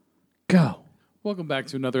Go. Welcome back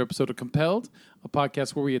to another episode of Compelled, a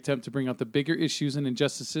podcast where we attempt to bring out the bigger issues and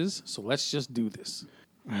injustices. So let's just do this.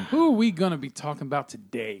 Who are we going to be talking about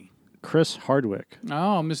today? Chris Hardwick.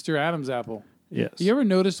 Oh, Mr. Adam's apple. Yes. You ever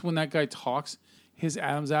notice when that guy talks, his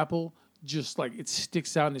Adam's apple just like it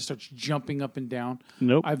sticks out and it starts jumping up and down?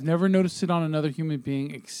 Nope. I've never noticed it on another human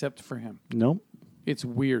being except for him. Nope. It's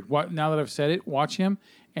weird. Now that I've said it, watch him,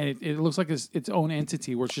 and it looks like its own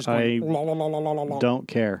entity where it's just going... I don't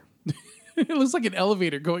care. It looks like an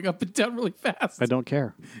elevator going up and down really fast. I don't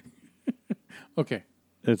care. Okay.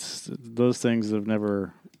 It's those things have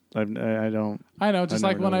never... I don't... I know, just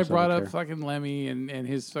like when I brought up care. fucking Lemmy and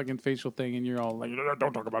his fucking facial thing, and you're all like,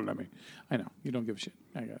 don't talk about Lemmy. I know. You don't give a shit.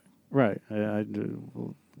 I got it. Right. I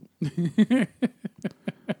do.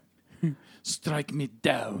 Strike me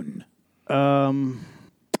down.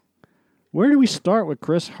 Where do we start with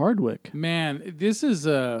Chris Hardwick? Man, this is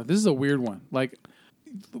a weird one. Like,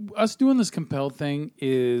 us doing this compelled thing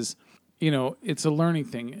is, it's a learning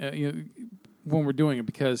thing when we're doing it,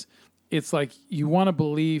 because it's like you want to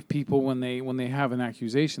believe people when they have an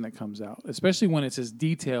accusation that comes out, especially when it's as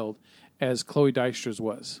detailed as Chloe Dystera's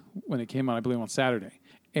was when it came out, I believe, on Saturday.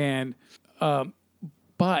 And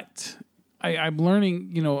but I'm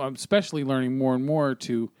learning, I'm especially learning more and more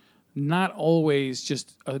to not always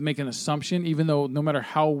just make an assumption, even though no matter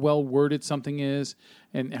how well worded something is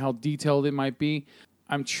and how detailed it might be,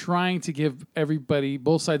 I'm trying to give everybody,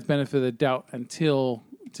 both sides, benefit of the doubt until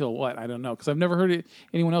what? I don't know. Because I've never heard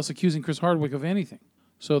anyone else accusing Chris Hardwick of anything.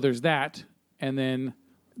 So there's that. And then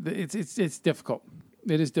it's difficult.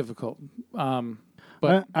 It is difficult.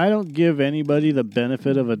 But I don't give anybody the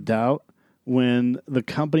benefit of a doubt when the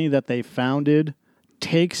company that they founded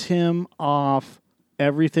takes him off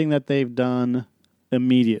everything that they've done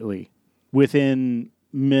immediately within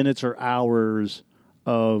minutes or hours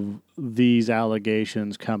of these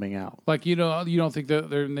allegations coming out. like, you don't think that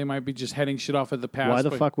they might be just heading shit off at the past? Why the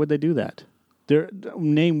fuck would they do that?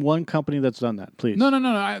 Name one company that's done that, please. No.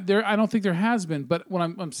 I don't think there has been. But what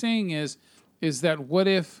I'm saying is that what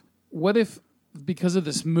if because of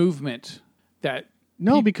this movement that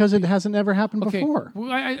because it hasn't ever happened before.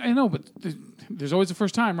 Well, I know, but there's always a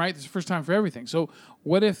first time, right? There's a first time for everything. So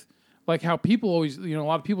what if, like how people always, a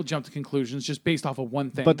lot of people jump to conclusions just based off of one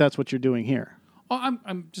thing. But that's what you're doing here. Oh,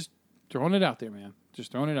 I'm just throwing it out there, man.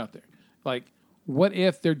 Just throwing it out there. Like, what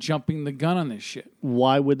if they're jumping the gun on this shit?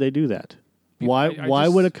 Why would they do that? Why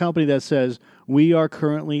just would a company that says we are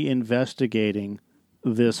currently investigating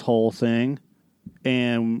this whole thing,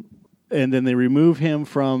 and then they remove him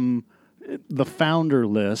from the founder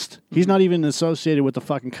list? He's not even associated with the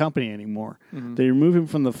fucking company anymore. Mm-hmm. They remove him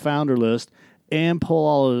from the founder list and pull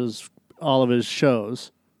all of his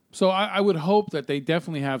shows. So I would hope that they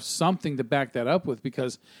definitely have something to back that up with,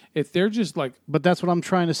 because if they're just like... But that's what I'm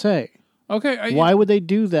trying to say. Okay. Why would they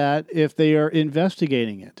do that if they are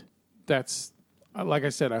investigating it? That's, like I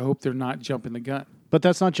said, I hope they're not jumping the gun. But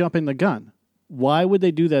that's not jumping the gun. Why would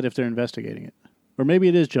they do that if they're investigating it? Or maybe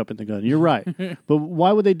it is jumping the gun. You're right. But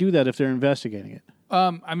why would they do that if they're investigating it?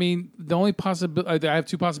 I mean, the only possibility... I have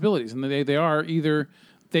two possibilities, and they are either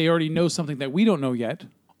they already know something that we don't know yet,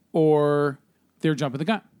 or they're jumping the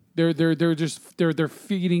gun. They're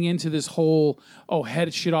feeding into this whole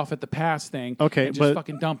head shit off at the past thing. Okay, and just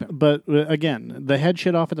fucking dump him. But again, the head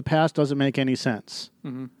shit off at the past doesn't make any sense.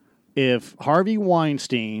 Mm-hmm. If Harvey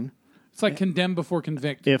Weinstein, it's like condemn before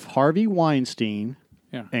convict. If Harvey Weinstein,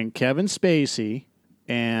 and Kevin Spacey,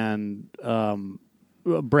 and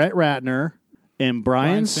Brett Ratner, and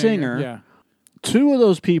Bryan Singer, two of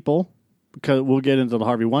those people, because we'll get into the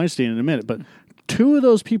Harvey Weinstein in a minute, but two of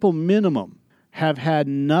those people minimum have had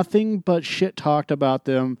nothing but shit talked about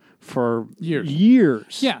them for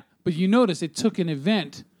years. Yeah, but you notice it took an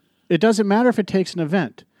event. It doesn't matter if it takes an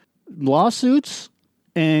event. Lawsuits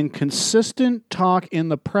and consistent talk in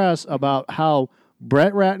the press about how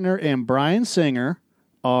Brett Ratner and Bryan Singer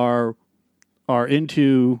are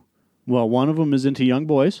into, well, one of them is into young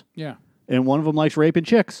boys. Yeah. And one of them likes raping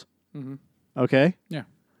chicks. Mm-hmm. Okay? Yeah.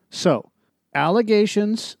 So,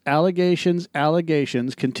 allegations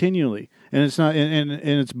continually. And it's not, and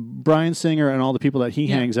it's Bryan Singer and all the people that he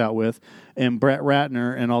hangs out with, and Brett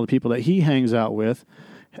Ratner and all the people that he hangs out with.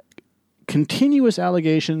 Continuous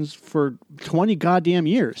allegations for 20 goddamn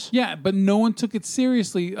years. Yeah, but no one took it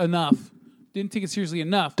seriously enough. Didn't take it seriously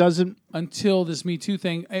enough. Doesn't until this Me Too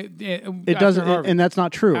thing. It doesn't, and that's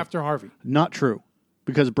not true. After Harvey, not true,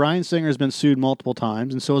 because Bryan Singer has been sued multiple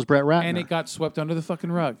times, and so has Brett Ratner. And it got swept under the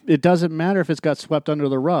fucking rug. It doesn't matter if it's got swept under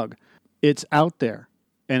the rug. It's out there,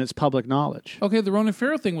 and it's public knowledge. Okay, the Ronan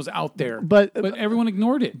Farrow thing was out there, but everyone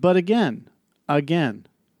ignored it. But again,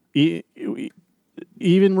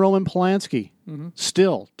 Even Roman Polanski,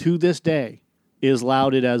 still to this day, is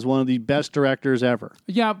lauded as one of the best directors ever.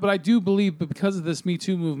 Yeah, but I do believe, because of this Me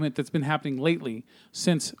Too movement that's been happening lately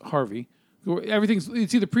since Harvey,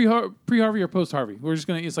 it's either pre-Harvey or post-Harvey.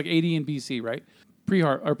 It's like AD and BC, right?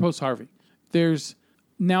 Or post-Harvey. There's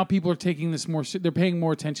now people are taking this more. They're paying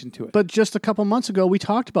more attention to it. But just a couple months ago, we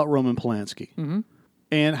talked about Roman Polanski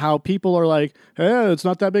and how people are like, "Hey, it's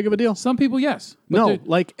not that big of a deal." Some people, yes. No,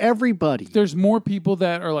 like everybody. There's more people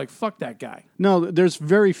that are like, "Fuck that guy." No, there's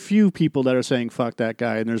very few people that are saying "fuck that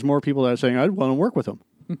guy," and there's more people that are saying, "I'd want to work with him."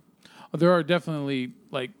 There are definitely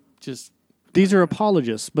like just. These are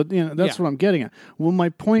apologists, but that's what I'm getting at. Well, my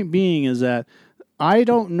point being is that I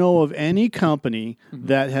don't know of any company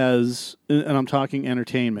that has, and I'm talking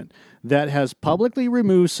entertainment, that has publicly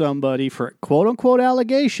removed somebody for quote-unquote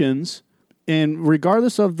allegations, and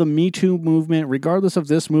regardless of the Me Too movement, regardless of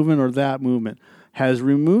this movement or that movement, has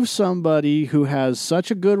removed somebody who has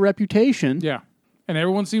such a good reputation. Yeah, and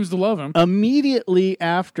everyone seems to love him. Immediately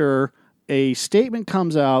after a statement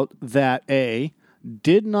comes out that A,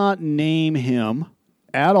 did not name him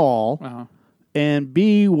at all, and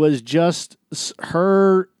B, was just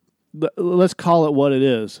her. Let's call it what it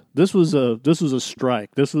is. This was a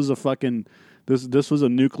strike. This was a fucking this was a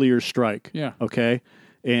nuclear strike. Yeah. Okay,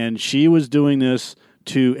 and she was doing this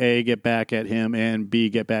to A, get back at him, and B,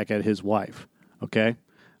 get back at his wife. Okay,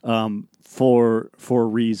 for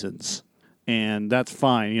reasons, and that's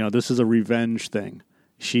fine. This is a revenge thing.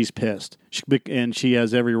 She's pissed, and she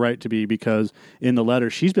has every right to be, because in the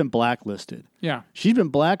letter she's been blacklisted. Yeah, she's been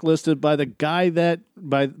blacklisted by the guy that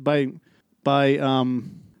by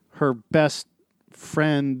her best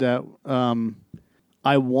friend that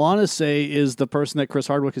I want to say is the person that Chris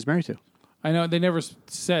Hardwick is married to. I know they never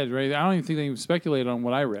said, right. I don't even think they even speculated on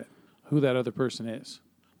what I read who that other person is.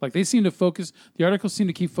 Like they seem to focus. The articles seem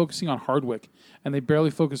to keep focusing on Hardwick, and they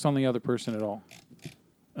barely focused on the other person at all.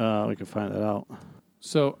 We can find that out.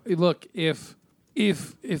 So look, if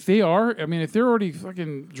they are, I mean, if they're already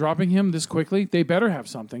fucking dropping him this quickly, they better have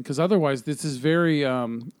something, because otherwise, this is very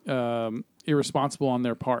irresponsible on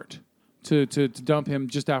their part to dump him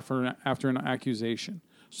just after an accusation.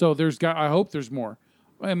 So I hope there's more.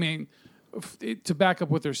 I mean, to back up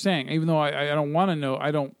what they're saying, even though I don't want to know,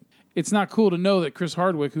 It's not cool to know that Chris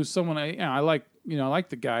Hardwick, who's someone I like, I like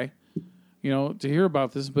the guy. To hear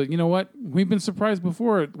about this. But you know what? We've been surprised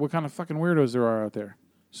before at what kind of fucking weirdos there are out there.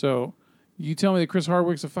 So you tell me that Chris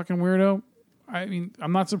Hardwick's a fucking weirdo? I mean,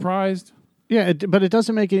 I'm not surprised. Yeah, but it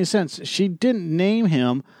doesn't make any sense. She didn't name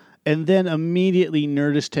him, and then immediately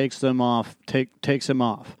Nerdist takes him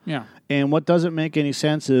off. Yeah. And what doesn't make any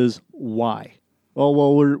sense is why. Oh,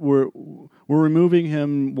 well, we're removing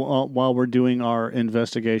him while we're doing our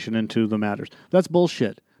investigation into the matters. That's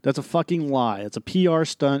bullshit. That's a fucking lie. It's a PR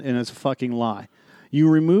stunt, and it's a fucking lie. You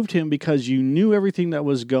removed him because you knew everything that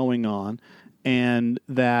was going on, and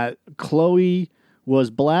that Chloe was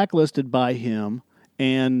blacklisted by him.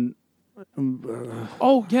 And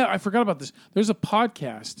oh yeah, I forgot about this. There's a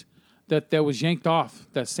podcast that was yanked off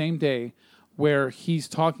that same day where he's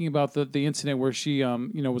talking about the incident where she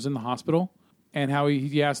was in the hospital. And how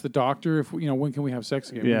he asked the doctor if when can we have sex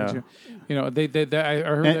again? Yeah. I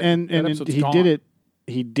heard and he gone. did it.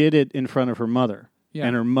 He did it in front of her mother, yeah.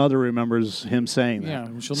 And her mother remembers him saying that.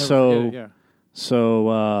 Yeah, she'll never forget it. Yeah.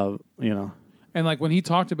 So and like when he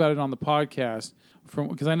talked about it on the podcast,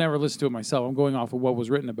 because I never listened to it myself, I'm going off of what was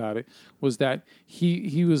written about it. Was that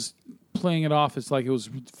he was playing it off as like it was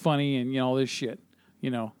funny and all this shit,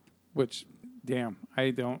 which damn,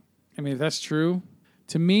 I mean if that's true.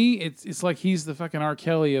 To me, it's like he's the fucking R.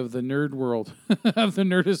 Kelly of the nerd world, of the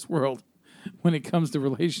Nerdist world, when it comes to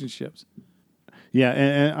relationships. Yeah,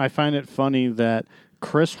 and I find it funny that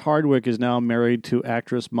Chris Hardwick is now married to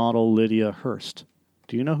actress model Lydia Hearst.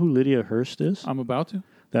 Do you know who Lydia Hearst is? I'm about to.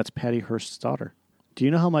 That's Patty Hearst's daughter. Do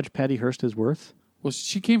you know how much Patty Hearst is worth? Well,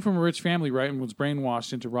 she came from a rich family, right, and was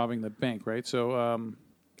brainwashed into robbing the bank, right? So,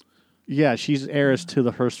 yeah, she's heiress to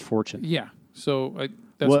the Hearst fortune. Yeah, so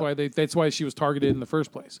that's why she was targeted in the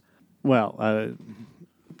first place. Well,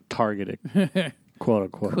 targeted, quote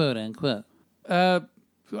unquote. Quote unquote.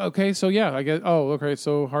 Okay, so yeah, I guess. Oh, okay.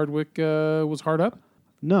 So Hardwick was hard up?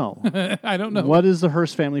 No, I don't know. What is the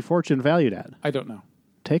Hearst family fortune valued at? I don't know.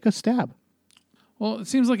 Take a stab. Well, it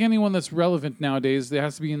seems like anyone that's relevant nowadays, it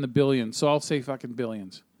has to be in the billions. So I'll say fucking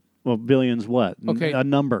billions. Well, billions what? Okay, a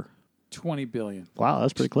number. 20 billion. Wow,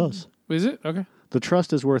 that's pretty close. Is it? Okay. The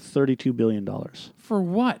trust is worth $32 billion. For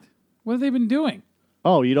what? What have they been doing?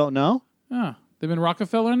 Oh, you don't know? They've been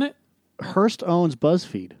Rockefeller in it? Hearst owns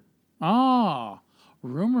BuzzFeed.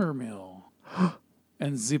 Rumor mill.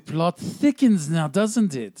 And the plot thickens now,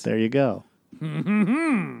 doesn't it? There you go.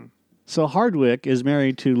 So Hardwick is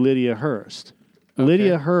married to Lydia Hearst. Okay.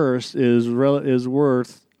 Lydia Hearst is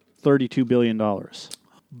worth $32 billion.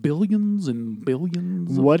 Billions and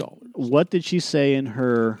billions of dollars. What did she say in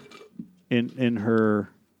her in her?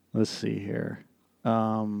 Let's see here.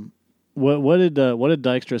 What did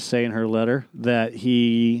Dykstra say in her letter? That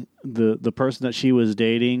the person that she was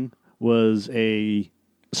dating was a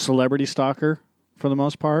celebrity stalker for the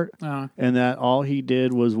most part, and that all he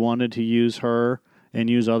did was wanted to use her and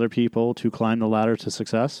use other people to climb the ladder to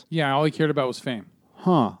success. Yeah, all he cared about was fame.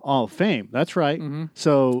 Huh? Oh, fame. That's right. Mm-hmm.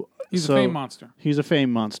 So he's a fame monster. He's a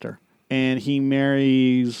fame monster, and he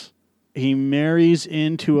marries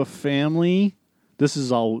into a family. This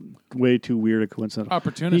is all way too weird a coincidence.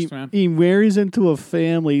 Opportunist, man. He marries into a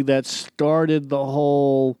family that started the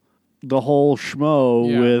whole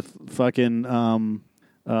schmo with fucking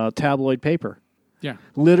tabloid paper. Yeah.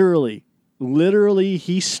 Literally,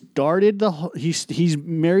 he started he's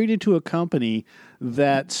married into a company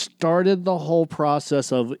that started the whole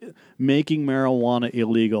process of making marijuana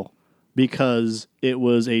illegal because it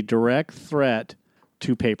was a direct threat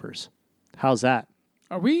to papers. How's that?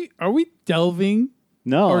 Are we delving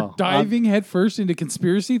or diving headfirst into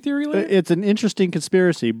conspiracy theory land? It's an interesting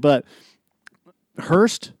conspiracy, but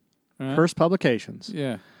Hearst Publications.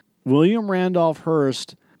 Yeah. William Randolph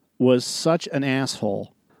Hearst was such an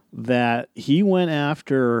asshole that he went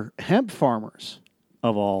after hemp farmers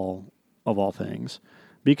of all things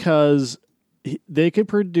because they could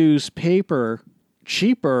produce paper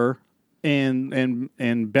cheaper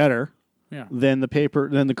and better than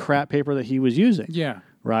the crap paper that he was using. Yeah.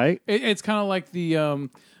 Right? It's kind of like the oh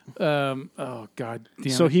god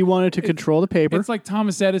damn So he wanted to control the paper. It's like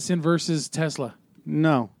Thomas Edison versus Tesla.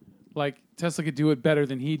 No. Like Tesla could do it better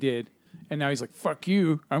than he did, and now he's like, fuck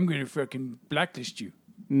you, I'm going to fucking blacklist you.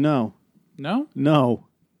 No. No? No.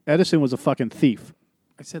 Edison was a fucking thief.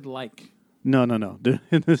 I said like. No.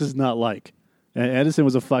 This is not like. Edison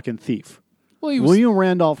was a fucking thief. Well, William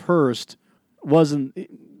Randolph Hearst wasn't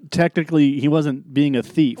being a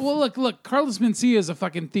thief. Well, look, Carlos Mencia is a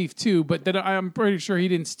fucking thief too, but I'm pretty sure he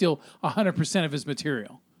didn't steal 100% of his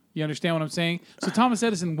material. You understand what I'm saying? So Thomas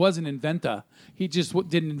Edison was an inventor. He just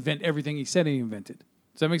didn't invent everything he said he invented.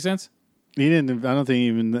 Does that make sense? He didn't. I don't think he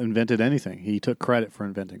even invented anything. He took credit for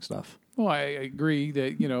inventing stuff. Well, I agree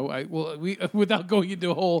that we without going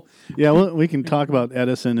into a whole. Yeah, well, we can talk about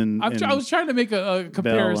Edison and. I was trying to make a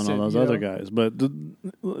comparison Bell and all those other guys, but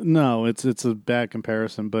no, it's a bad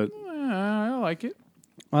comparison. But I like it.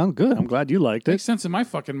 Well, good. I'm glad you liked it. Makes sense in my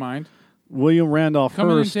fucking mind. William Randolph Come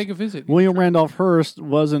Hearst. in and take a visit. William Randolph Hearst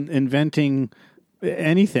wasn't inventing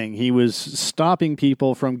anything. He was stopping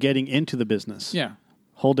people from getting into the business. Yeah.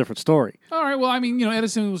 Whole different story. All right. Well, I mean,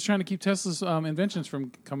 Edison was trying to keep Tesla's inventions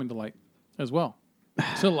from coming to light as well.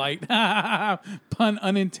 To light. Pun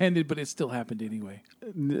unintended, but it still happened anyway.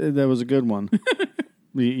 That was a good one.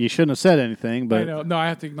 You shouldn't have said anything, but... I know. No, I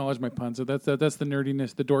have to acknowledge my puns. So that's the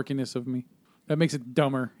nerdiness, the dorkiness of me. That makes it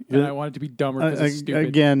dumber, and I want it to be dumber because it's stupid.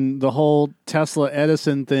 Again, the whole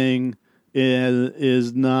Tesla-Edison thing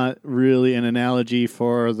is not really an analogy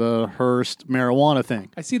for the Hearst marijuana thing.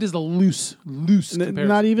 I see it as a loose comparison.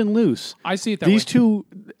 Not even loose. I see it that way. These two,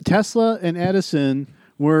 Tesla and Edison,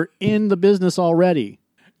 were in the business already.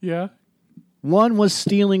 Yeah. One was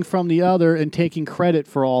stealing from the other and taking credit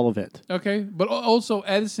for all of it. Okay, but also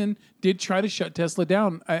Edison did try to shut Tesla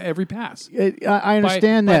down every pass. I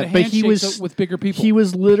understand that, but he was with bigger people. He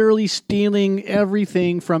was literally stealing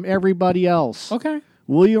everything from everybody else. Okay.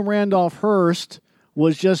 William Randolph Hearst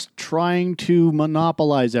was just trying to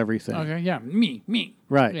monopolize everything. Okay, yeah, me.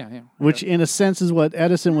 Right. Yeah. Which, in a sense, is what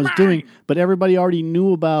Edison was doing, but everybody already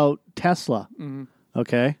knew about Tesla. Mm-hmm.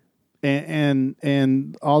 Okay.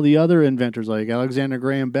 And all the other inventors like Alexander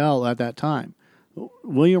Graham Bell at that time.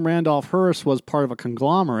 William Randolph Hearst was part of a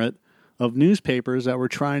conglomerate of newspapers that were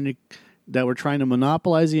trying to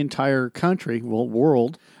monopolize the entire country,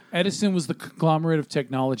 world. Edison was the conglomerate of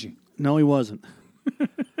technology. No, he wasn't.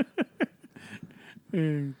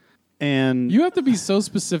 And you have to be so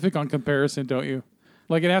specific on comparison, don't you?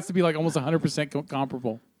 Like it has to be like almost 100%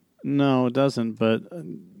 comparable. No, it doesn't. But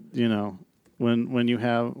when you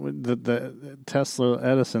have the Tesla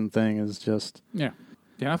Edison thing is just yeah,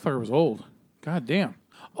 that fucker was old. God damn.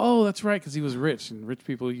 Oh, that's right, because he was rich, and rich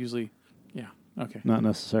people usually okay. Not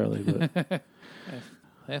necessarily, but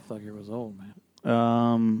that fucker was old, man.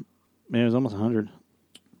 Man, it was almost 100.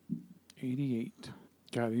 88.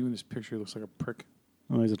 God, even this picture looks like a prick.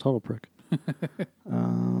 Oh, he's a total prick.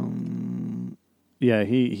 Yeah,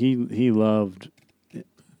 he loved.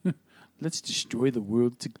 Let's destroy the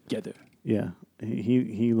world together. Yeah,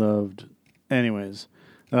 he loved. Anyways,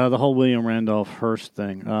 The whole William Randolph Hearst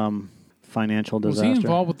thing, financial disaster. Was he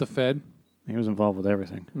involved with the Fed? He was involved with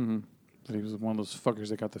everything. Mm-hmm. But he was one of those fuckers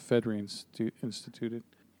that got the Fed instituted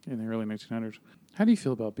in the early 1900s. How do you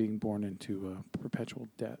feel about being born into perpetual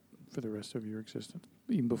debt for the rest of your existence,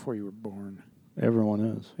 even before you were born? Everyone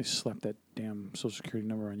is. They slapped that damn Social Security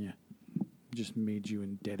number on you. Just made you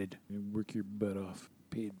indebted. You work your butt off,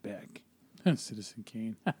 pay it back. Citizen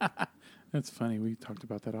Kane. That's funny. We talked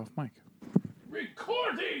about that off mic.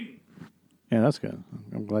 Recording! Yeah, that's good.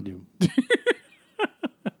 I'm glad you...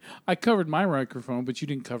 I covered my microphone, but you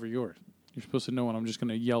didn't cover yours. You're supposed to know when I'm just going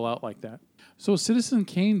to yell out like that. So is Citizen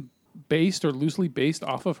Kane based or loosely based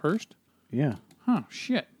off of Hearst? Yeah. Huh,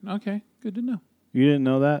 shit. Okay, good to know. You didn't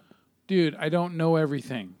know that? Dude, I don't know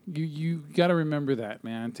everything. You got to remember that,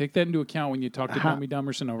 man. Take that into account when you talk to Tommy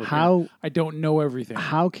Dumerson over here. I don't know everything.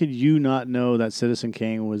 How could you not know that Citizen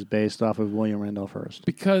Kane was based off of William Randolph Hearst?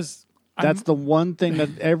 Because... That's the one thing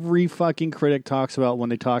that every fucking critic talks about when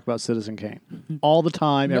they talk about Citizen Kane. All the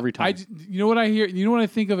time, every time. You know what I hear? You know what I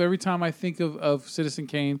think of every time I think of Citizen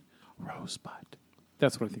Kane? Rosebud.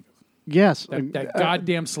 That's what I think of. Yes. That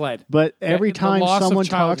goddamn sled. But every time someone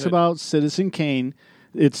talks about Citizen Kane,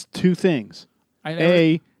 it's two things.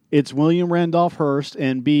 A, it's William Randolph Hearst,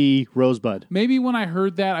 and B, Rosebud. Maybe when I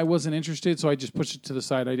heard that, I wasn't interested, so I just pushed it to the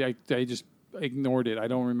side. I just... ignored it. I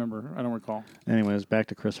don't remember. I don't recall. Anyways, back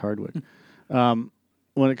to Chris Hardwick. When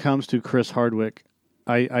it comes to Chris Hardwick,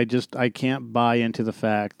 I can't buy into the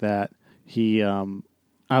fact that he.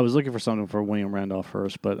 I was looking for something for William Randolph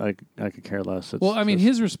Hearst, but I could care less.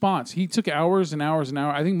 His response. He took hours and hours and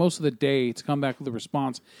hours. I think most of the day to come back with a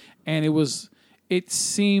response, and it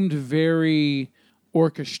seemed very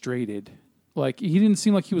orchestrated. Like he didn't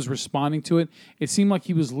seem like he was responding to it. It seemed like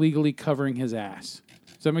he was legally covering his ass.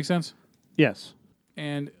 Does that make sense? Yes.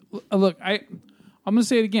 And look, I'm going to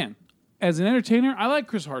say it again. As an entertainer, I like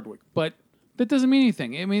Chris Hardwick, but that doesn't mean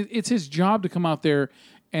anything. I mean, it's his job to come out there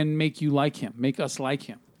and make you like him, make us like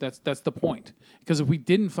him. That's the point. Because if we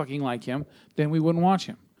didn't fucking like him, then we wouldn't watch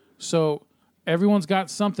him. So everyone's got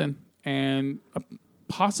something, and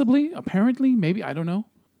possibly, apparently, maybe, I don't know,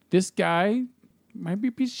 this guy might be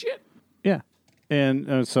a piece of shit. Yeah.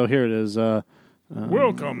 And so here it is.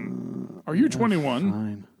 Welcome. Are you 21?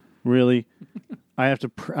 Fine. Really? I have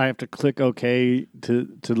to click OK to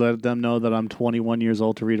let them know that I'm 21 years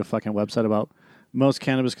old to read a fucking website about most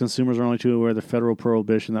cannabis consumers are only too aware of the federal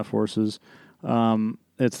prohibition that forces.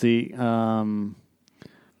 It's the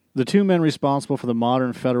two men responsible for the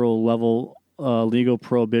modern federal level legal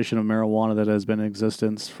prohibition of marijuana that has been in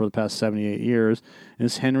existence for the past 78 years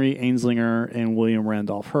is Henry Anslinger and William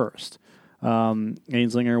Randolph Hearst.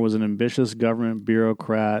 Anslinger was an ambitious government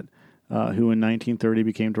bureaucrat who in 1930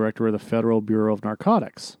 became director of the Federal Bureau of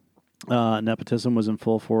Narcotics. Nepotism was in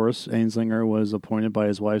full force. Anslinger was appointed by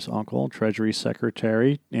his wife's uncle, Treasury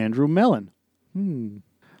Secretary Andrew Mellon.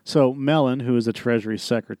 So Mellon, who is the Treasury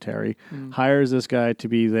Secretary, hires this guy to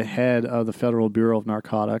be the head of the Federal Bureau of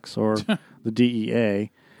Narcotics, or the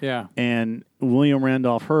DEA. Yeah. And William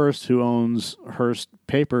Randolph Hearst, who owns Hearst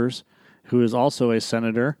Papers, who is also a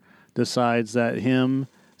senator, decides that him...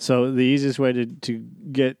 So the easiest way to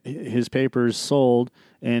get his papers sold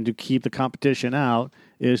and to keep the competition out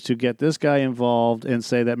is to get this guy involved and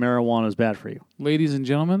say that marijuana is bad for you. Ladies and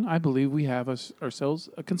gentlemen, I believe we have ourselves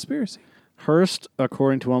a conspiracy. Hearst,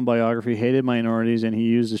 according to one biography, hated minorities, and he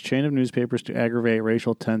used his chain of newspapers to aggravate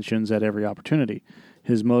racial tensions at every opportunity.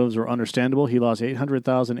 His motives were understandable. He lost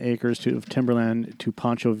 800,000 acres of timberland to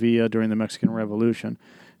Pancho Villa during the Mexican Revolution.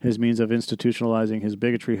 His means of institutionalizing his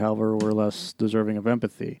bigotry, however, were less deserving of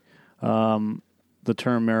empathy. The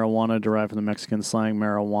term marijuana, derived from the Mexican slang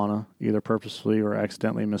marijuana, either purposefully or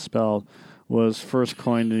accidentally misspelled, was first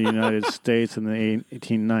coined in the United States in the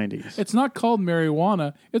 1890s. It's not called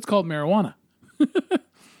marijuana. It's called marijuana.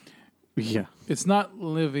 Yeah. It's not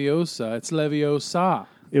Leviosa. It's Leviosa.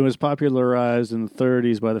 It was popularized in the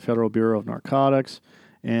 30s by the Federal Bureau of Narcotics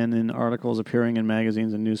and in articles appearing in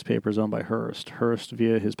magazines and newspapers owned by Hearst. Hearst,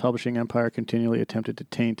 via his publishing empire, continually attempted to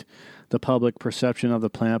taint the public perception of the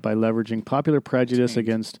plant by leveraging popular prejudice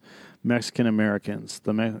against Mexican Americans.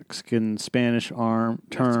 The Mexican-Spanish term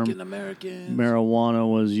marijuana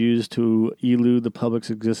was used to elude the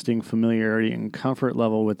public's existing familiarity and comfort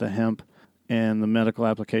level with the hemp and the medical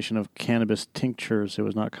application of cannabis tinctures. It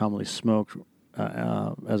was not commonly smoked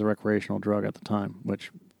as a recreational drug at the time,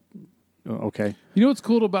 which... Okay. You know what's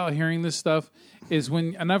cool about hearing this stuff is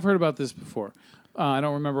and I've heard about this before. I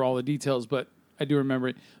don't remember all the details, but I do remember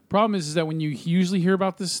it. Problem is that when you usually hear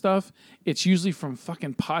about this stuff, it's usually from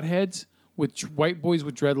fucking potheads with white boys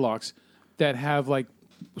with dreadlocks that have like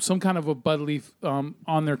some kind of a bud leaf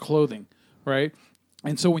on their clothing, right?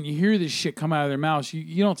 And so when you hear this shit come out of their mouths,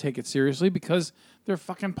 you don't take it seriously because they're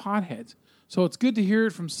fucking potheads. So it's good to hear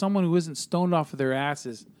it from someone who isn't stoned off of their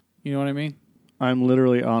asses. You know what I mean? I'm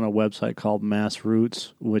literally on a website called Mass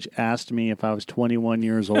Roots, which asked me if I was 21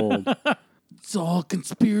 years old. It's all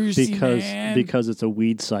conspiracy, man. Because it's a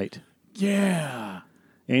weed site. Yeah.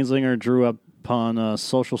 Anslinger drew upon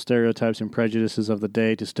social stereotypes and prejudices of the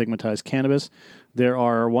day to stigmatize cannabis. There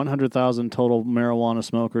are 100,000 total marijuana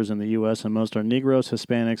smokers in the U.S., and most are Negroes,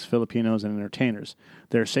 Hispanics, Filipinos, and entertainers.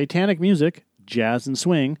 Their satanic music, jazz and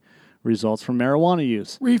swing, results from marijuana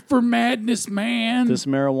use. Reefer madness, man. This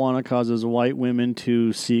marijuana causes white women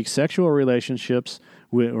to seek sexual relationships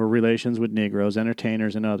or relations with Negroes,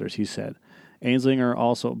 entertainers, and others, he said. Anslinger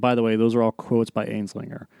also, by the way, those are all quotes by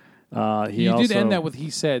Anslinger. You did end that with he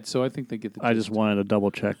said, so I think they get the gist. I just wanted to double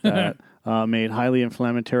check that. Made highly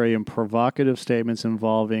inflammatory and provocative statements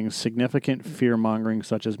involving significant fear-mongering,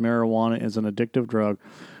 such as marijuana is an addictive drug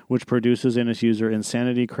which produces in its user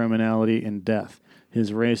insanity, criminality, and death.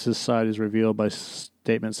 His racist side is revealed by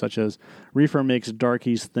statements such as, reefer makes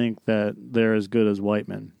darkies think that they're as good as white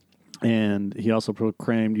men. And he also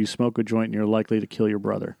proclaimed, you smoke a joint and you're likely to kill your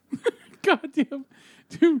brother. Goddamn.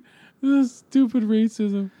 Dude, this stupid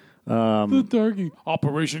racism. The darkie.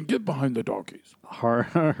 Operation Get Behind the Darkies.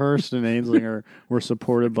 Hearst and Anslinger were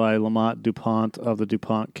supported by Lamont DuPont of the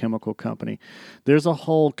DuPont Chemical Company. There's a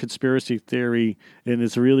whole conspiracy theory, and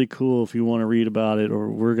it's really cool if you want to read about it, or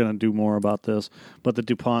we're going to do more about this. But the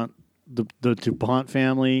DuPont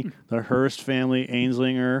family, the Hearst family,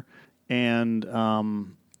 Anslinger, and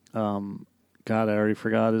God, I already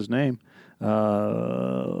forgot his name,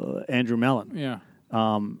 Andrew Mellon. Yeah.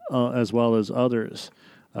 As well as others.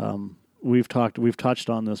 We've touched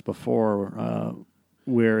on this before,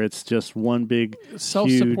 where it's just one big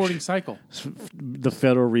self-supporting cycle. The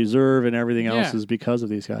Federal Reserve and everything else is because of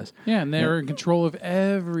these guys. Yeah, and they're in control of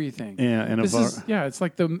everything. Yeah, and it's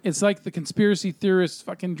like the conspiracy theorist's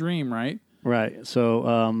fucking dream, right? Right.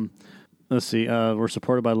 So let's see. We're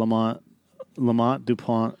supported by Lamont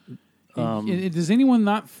DuPont. Does anyone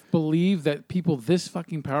not believe that people this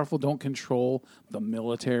fucking powerful don't control the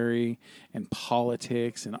military and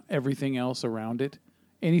politics and everything else around it?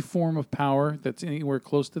 Any form of power that's anywhere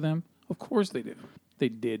close to them? Of course they do. They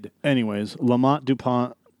did. Anyways, Lamont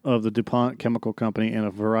DuPont of the DuPont Chemical Company and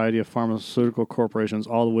a variety of pharmaceutical corporations,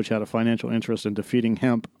 all of which had a financial interest in defeating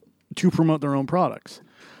hemp to promote their own products.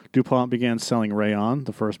 DuPont began selling rayon,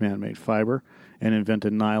 the first man-made fiber, and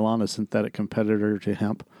invented nylon, a synthetic competitor to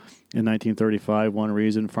hemp. In 1935, one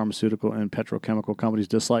reason pharmaceutical and petrochemical companies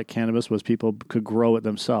disliked cannabis was people could grow it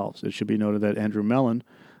themselves. It should be noted that Andrew Mellon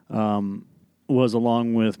was,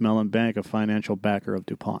 along with Mellon Bank, a financial backer of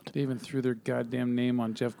DuPont. They even threw their goddamn name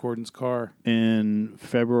on Jeff Gordon's car. In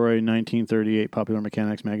February 1938, Popular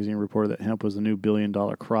Mechanics magazine reported that hemp was the new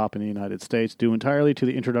billion-dollar crop in the United States, due entirely to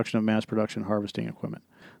the introduction of mass-production harvesting equipment.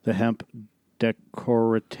 The hemp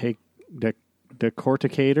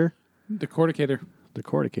decorticator,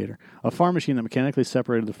 a farm machine that mechanically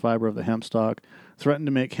separated the fiber of the hemp stalk, threatened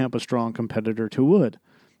to make hemp a strong competitor to wood.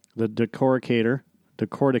 The decorticator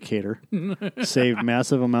saved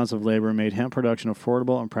massive amounts of labor and made hemp production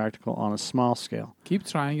affordable and practical on a small scale. Keep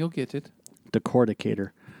trying, you'll get it. Decorticator.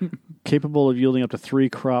 Capable of yielding up to 3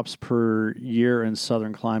 crops per year in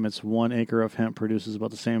southern climates, 1 acre of hemp produces about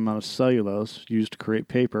the same amount of cellulose used to create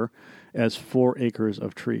paper as 4 acres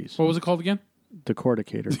of trees. What was it called again?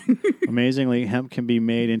 Decorticator. Amazingly, hemp can be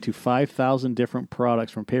made into 5,000 different products,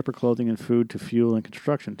 from paper, clothing, and food to fuel and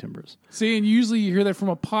construction timbers. See, and usually you hear that from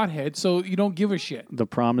a pothead, so you don't give a shit. The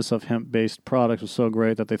promise of hemp-based products was so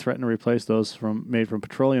great that they threatened to replace those made from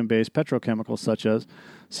petroleum-based petrochemicals such as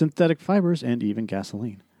synthetic fibers and even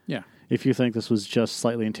gasoline. Yeah. If you think this was just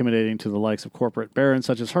slightly intimidating to the likes of corporate barons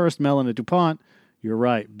such as Hearst, Mellon, and DuPont, you're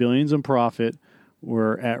right. Billions in profit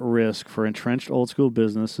were at risk for entrenched old-school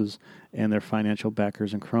businesses and their financial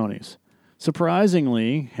backers and cronies.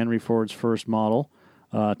 Surprisingly, Henry Ford's first Model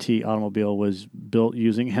T automobile was built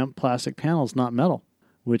using hemp plastic panels, not metal,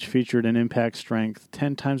 which featured an impact strength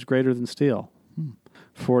 10 times greater than steel.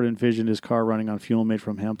 Ford envisioned his car running on fuel made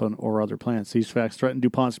from hemp or other plants. These facts threatened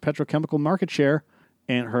DuPont's petrochemical market share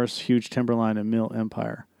and Hearst's huge timberline and mill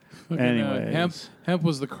empire. Anyways, hemp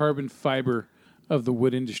was the carbon fiber of the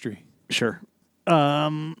wood industry. Sure.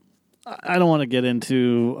 I don't want to get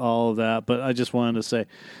into all of that, but I just wanted to say,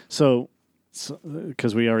 so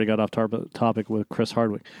because we already got off topic with Chris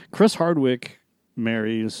Hardwick. Chris Hardwick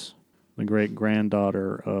marries the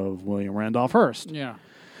great-granddaughter of William Randolph Hearst. Yeah.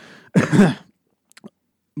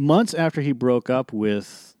 Months after he broke up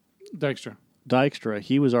with Dykstra,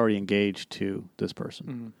 he was already engaged to this person.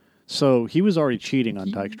 Mm-hmm. So he was already cheating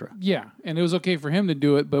on Dykstra. Yeah, and it was okay for him to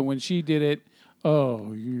do it, but when she did it,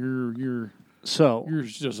 you're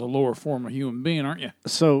just a lower form of human being, aren't you?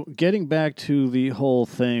 So getting back to the whole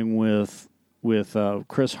thing with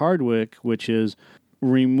Chris Hardwick, which is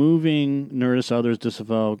removing Nerdist, others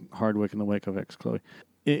disavow Hardwick in the wake of ex-Chloe.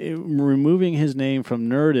 Removing his name from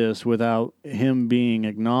Nerdist without him being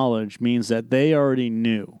acknowledged means that they already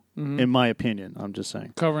knew. Mm-hmm. In my opinion, I'm just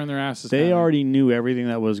saying. Covering their asses. They already knew everything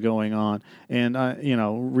that was going on. And,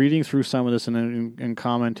 reading through some of this and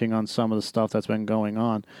commenting on some of the stuff that's been going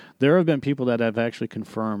on, there have been people that have actually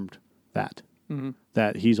confirmed that. Mm-hmm.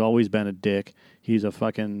 That he's always been a dick.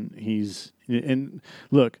 And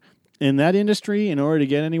look, in that industry, in order to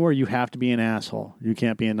get anywhere, you have to be an asshole. You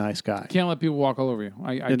can't be a nice guy. Can't let people walk all over you.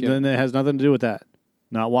 It has nothing to do with that.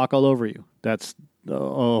 Not walk all over you. That's a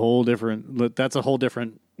whole different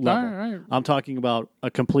level. Right. I'm talking about a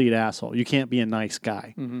complete asshole. You can't be a nice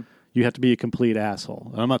guy. Mm-hmm. You have to be a complete asshole.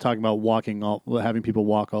 And I'm not talking about having people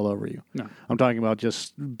walk all over you. No. I'm talking about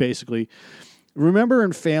just basically. Remember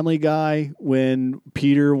in Family Guy when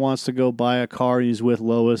Peter wants to go buy a car and he's with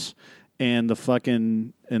Lois, and the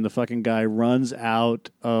fucking guy runs out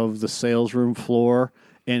of the sales room floor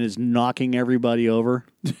and is knocking everybody over?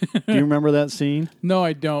 Do you remember that scene? No,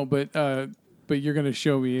 I don't. But you're going to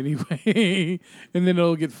show me anyway, and then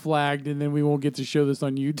it'll get flagged, and then we won't get to show this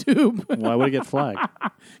on YouTube. Why would it get flagged?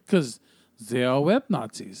 Because they are web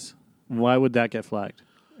Nazis. Why would that get flagged?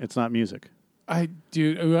 It's not music. I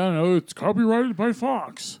don't know. It's copyrighted by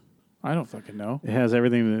Fox. I don't fucking know. It has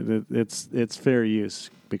everything. It's fair use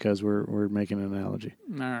because we're making an analogy.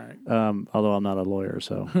 All right. Although I'm not a lawyer,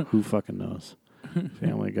 so who fucking knows?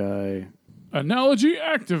 Family Guy. Analogy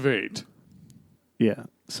activate. Yeah.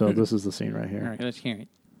 So this is the scene right here. All right, let's hear it.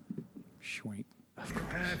 Sweet. Of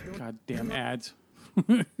course. Goddamn ads.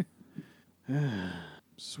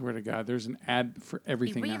 Swear to God, there's an ad for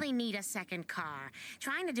everything. We really now. need a second car.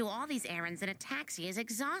 Trying to do all these errands in a taxi is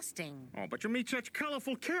exhausting. Oh, but you meet such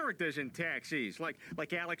colorful characters in taxis, like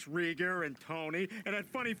Alex Rieger and Tony, and that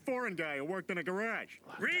funny foreign guy who worked in a garage.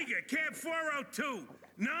 Rieger, cab 402.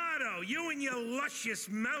 Nardo, you and your luscious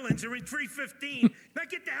melons are in 315. Now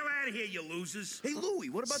get the hell out of here, you losers. Hey, Louie,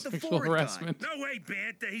 what about the Sexual foreign harassment. guy? No way,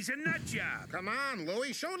 Banta. He's a nut job. Come on,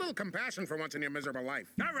 Louie. Show a little compassion for once in your miserable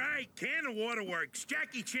life. All right, Can of Waterworks.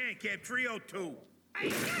 Jackie Chan, cab 302.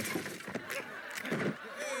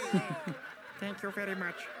 Thank you very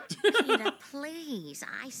much. Peter, please.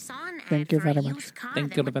 I saw an ad Thank you for a very much. used car Thank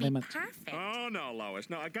that you would very be much. perfect. Oh, no,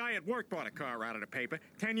 Lois. No, a guy at work bought a car out of the paper.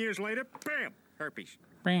 10 years later, bam, herpes.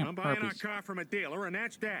 Bam, I'm buying herpes. a car from a dealer, and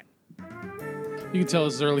that's that. You can tell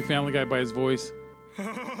this is early Family Guy by his voice.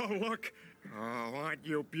 Oh, look. Oh, aren't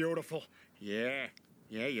you beautiful? Yeah,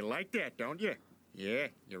 you like that, don't you? Yeah,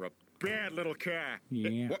 you're a bad little car.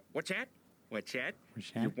 Yeah. What's that? What's that?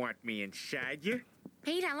 What's that? You want me inside you?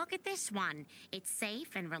 Peter, look at this one. It's safe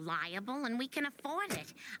and reliable, and we can afford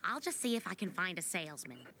it. I'll just see if I can find a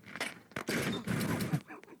salesman.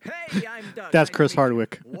 Hey, I'm Doug. That's Nice Chris to meet you.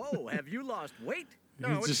 Hardwick. Whoa, have you lost weight? You No,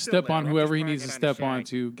 can it's just still step on there. I'm whoever just he needs to bragging on step the on side.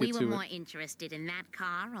 to get We were to more it. interested in that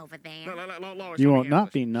car over there. Lois, You let me won't handle not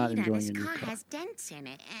this. be not Peter, enjoying this a new car car. has dents in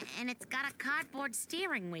it, and it's got a cardboard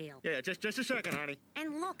steering wheel. Yeah, just a second, honey.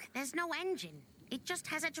 And look, there's no engine. It just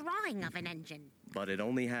has a drawing of an engine. But it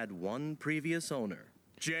only had one previous owner,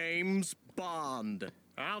 James Bond.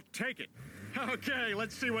 I'll take it. Okay,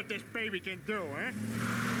 let's see what this baby can do, huh?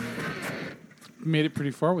 Made it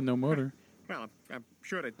pretty far with no motor. Well, I'm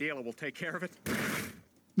sure the dealer will take care of it.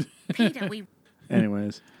 Peter, we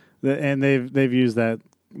Anyways, and they've used that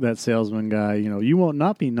salesman guy. You won't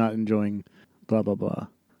not be not enjoying blah blah blah.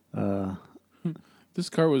 This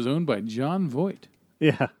car was owned by John Voight.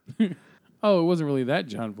 Yeah. Oh, it wasn't really that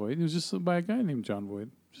John Voight. It was just by a guy named John Voight.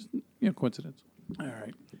 Just coincidence. All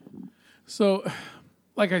right. So,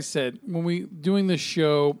 like I said, when we doing this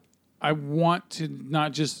show, I want to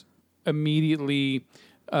not just immediately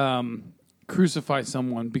crucify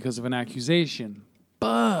someone because of an accusation,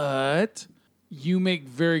 but you make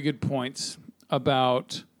very good points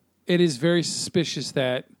about it is very suspicious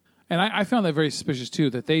that, and I found that very suspicious too,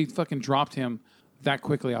 that they fucking dropped him that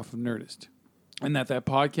quickly off of Nerdist. And that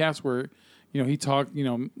podcast where, he talked,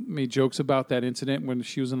 made jokes about that incident when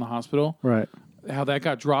she was in the hospital. Right. How that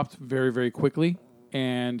got dropped very, very quickly.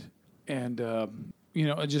 And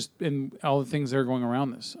just in all the things that are going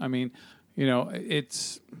around this. I mean,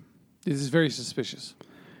 this is very suspicious.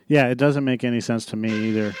 Yeah, it doesn't make any sense to me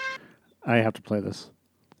either. I have to play this.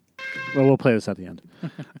 Well, we'll play this at the end.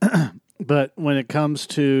 But when it comes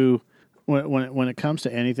to when it comes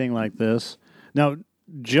to anything like this, now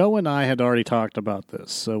Joe and I had already talked about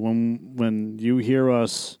this. So when you hear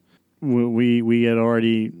us we had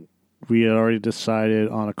already decided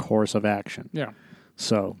on a course of action. Yeah.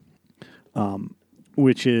 So,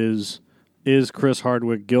 which is Chris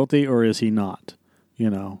Hardwick guilty or is he not? You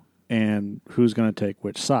know, and who's going to take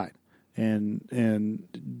which side? And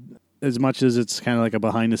as much as it's kind of like a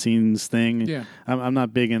behind the scenes thing, yeah. I'm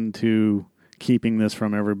not big into keeping this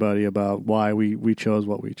from everybody about why we chose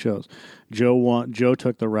what we chose. Joe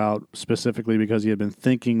took the route specifically because he had been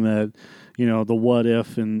thinking that, you know, the what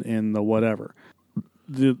if and the whatever.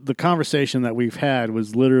 The conversation that we've had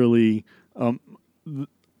was literally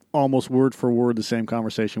almost word for word the same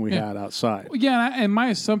conversation we had outside. Yeah, and my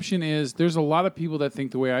assumption is there's a lot of people that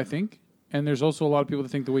think the way I think, and there's also a lot of people that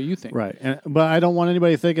think the way you think. Right, but I don't want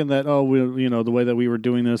anybody thinking that the way that we were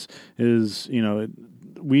doing this is, you know,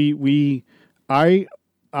 I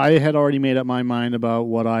had already made up my mind about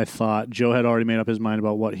what I thought. Joe had already made up his mind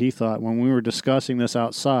about what he thought. When we were discussing this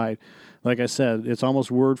outside, like I said, it's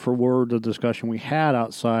almost word for word the discussion we had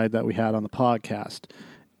outside that we had on the podcast.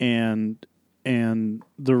 And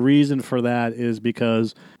the reason for that is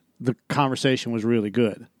because the conversation was really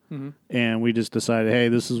good. Mm-hmm. And we just decided, hey,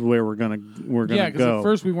 this is where we're gonna go. Yeah, because at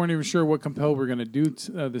first we weren't even sure what Compel we're gonna do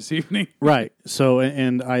this evening. Right. So,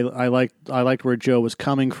 and I liked where Joe was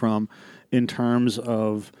coming from in terms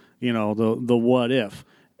of, you know, the what if,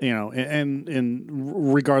 you know, and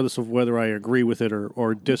regardless of whether I agree with it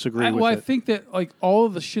or disagree with it. Well, I think that like all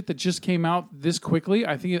of the shit that just came out this quickly,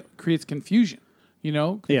 I think it creates confusion. You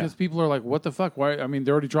know, because people are like, "What the fuck? Why?" I mean,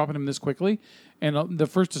 they're already dropping him this quickly, and the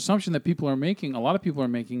first assumption that people are making, a lot of people are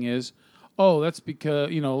making, is, "Oh, that's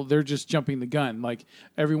because they're just jumping the gun." Like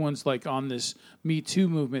everyone's like on this Me Too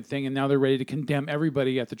movement thing, and now they're ready to condemn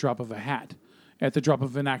everybody at the drop of a hat, at the drop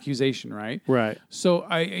of an accusation, right? Right. So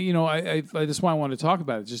I that's why I wanted to talk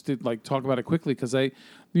about it, just to like talk about it quickly, because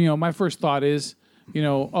my first thought is,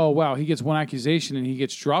 oh wow, he gets one accusation and he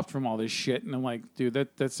gets dropped from all this shit, and I'm like, dude,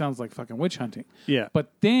 that sounds like fucking witch hunting. Yeah.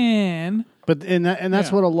 But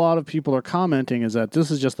that's what a lot of people are commenting, is that this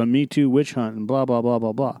is just a Me Too witch hunt and blah blah blah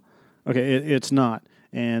blah blah. Okay, it's not,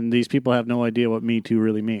 and these people have no idea what Me Too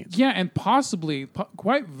really means. Yeah, and possibly,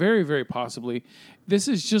 quite very very possibly, this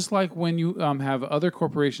is just like when you have other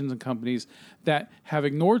corporations and companies that have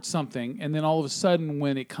ignored something, and then all of a sudden,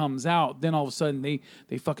 when it comes out, then all of a sudden they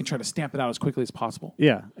fucking try to stamp it out as quickly as possible.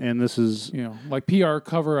 Yeah, and this is like PR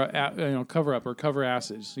cover up or cover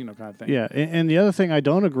asses, kind of thing. Yeah, and the other thing I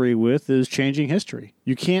don't agree with is changing history.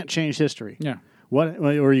 You can't change history. Yeah.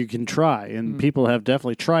 Or you can try, and people have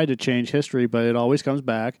definitely tried to change history, but it always comes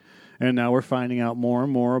back. And now we're finding out more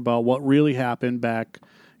and more about what really happened back.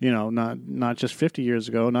 Not just 50 years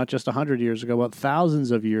ago, not just 100 years ago, but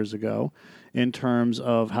thousands of years ago, in terms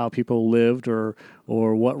of how people lived or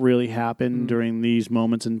what really happened during these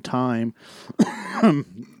moments in time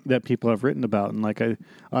that people have written about. And like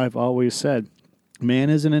I've always said, man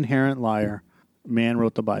is an inherent liar. Man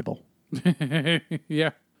wrote the Bible. Yeah.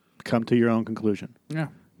 Come to your own conclusion. Yeah.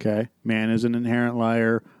 Okay? Man is an inherent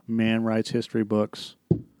liar. Man writes history books.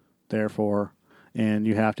 Therefore, and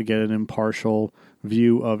you have to get an impartial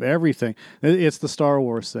view of everything. It's the Star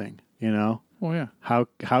Wars thing, Well, yeah.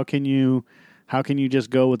 How can you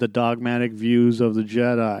just go with the dogmatic views of the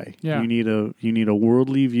Jedi? Yeah. You need a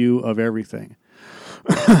worldly view of everything.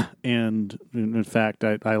 And in fact,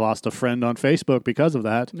 I lost a friend on Facebook because of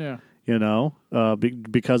that. Yeah.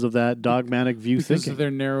 Because of that dogmatic view because thinking. Of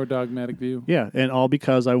their narrow dogmatic view. Yeah, and all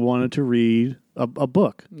because I wanted to read a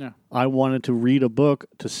book. Yeah. I wanted to read a book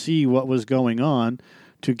to see what was going on,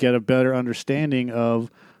 to get a better understanding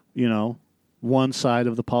of, one side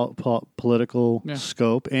of the political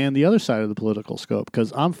scope and the other side of the political scope,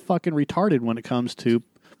 because I'm fucking retarded when it comes to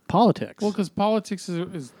politics. Well, because politics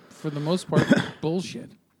is, for the most part, bullshit.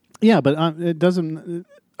 Yeah, but it doesn't...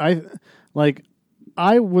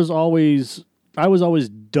 I was always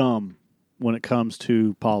dumb when it comes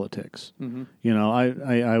to politics. Mm-hmm.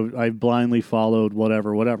 I blindly followed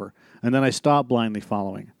whatever, and then I stopped blindly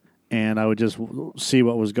following, and I would just see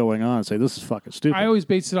what was going on and say, "This is fucking stupid." I always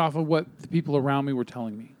based it off of what the people around me were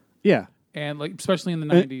telling me. Yeah, and like especially in the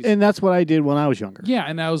 90s, and that's what I did when I was younger. Yeah,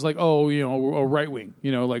 and I was like, a right wing,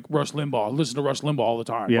 like Rush Limbaugh. Listen to Rush Limbaugh all the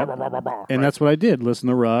time. Yeah, and that's what I did. Listen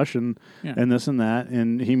to Rush and this and that,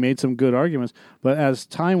 and he made some good arguments. But as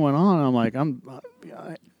time went on, I'm like,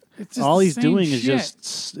 all he's doing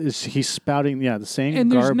is he's spouting the same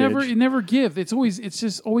and there's garbage. It never give. It's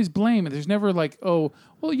just always blame. And there's never like, oh,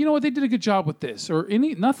 well, you know what, they did a good job with this or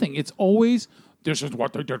nothing. It's always, this is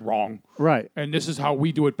what they did wrong. Right. And this is how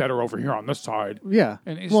we do it better over here on this side. Yeah.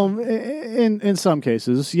 And in some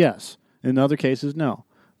cases, yes. In other cases, no.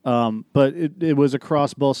 But it was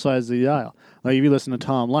across both sides of the aisle. Like if you listen to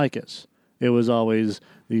Tom Leykis, It was always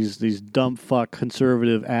these dumb fuck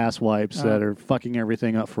conservative asswipes that are fucking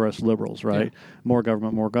everything up for us liberals, right? Yeah. More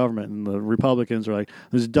government. And the Republicans are like,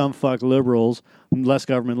 these dumb fuck liberals, less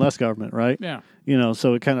government, right? Yeah.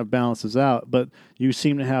 So it kind of balances out. But you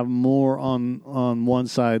seem to have more on one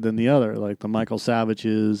side than the other, like the Michael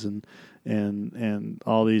Savages and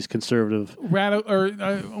all these conservative...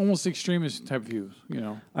 almost extremist type views,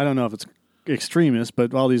 I don't know if it's extremist,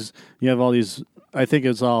 but you have all these... I think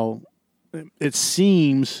it's all... It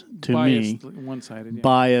seems to biased, me one-sided,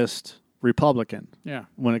 biased Republican. Yeah.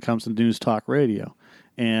 When it comes to news talk radio,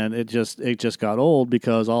 and it just got old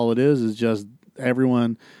because all it is just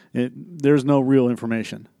everyone. There's no real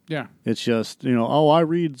information. Yeah. It's just I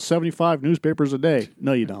read 75 newspapers a day.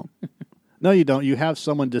 No, you don't. No, you don't. You have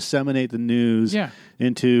someone disseminate the news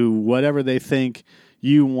into whatever they think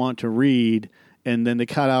you want to read, and then they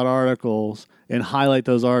cut out articles and highlight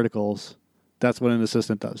those articles. That's what an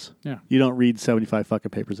assistant does. Yeah. You don't read 75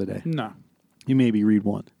 fucking papers a day. No. You maybe read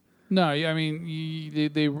one. No, I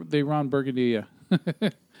mean, they Ron Burgundy.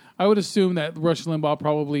 I would assume that Rush Limbaugh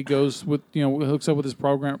probably goes with, hooks up with his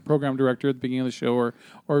program director at the beginning of the show or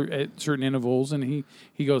at certain intervals, and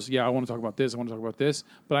he goes, yeah, I want to talk about this, I want to talk about this.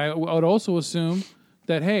 But I would also assume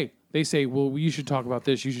that, hey, they say, well, you should talk about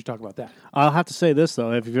this, you should talk about that. I'll have to say this,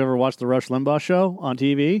 though. If you've ever watched the Rush Limbaugh show on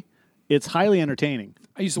TV, it's highly entertaining.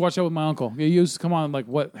 I used to watch that with my uncle. He used to come on,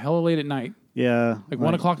 hella late at night. Yeah. Like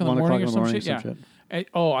 1 o'clock in the morning or some shit? Yeah. And,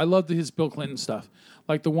 I loved his Bill Clinton stuff.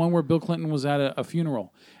 Like the one where Bill Clinton was at a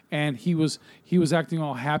funeral, and he was acting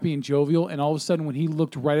all happy and jovial, and all of a sudden when he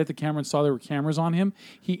looked right at the camera and saw there were cameras on him,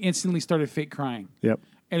 he instantly started fake crying. Yep.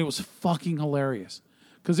 And it was fucking hilarious.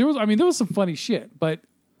 Because there was some funny shit, but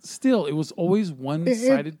still, it was always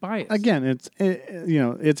one-sided bias. Again,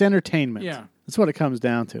 it's entertainment. Yeah. That's what it comes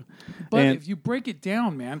down to. But if you break it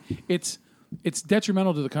down, man, it's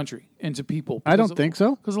detrimental to the country and to people. I don't think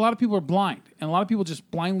so. Because a lot of people are blind, and a lot of people just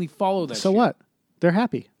blindly follow that shit. So what? They're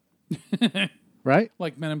happy. Right?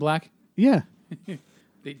 Like Men in Black? Yeah.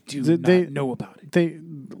 They not know about it.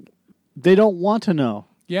 They don't want to know.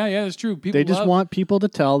 Yeah, that's true. They just want people to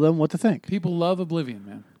tell them what to think. People love oblivion,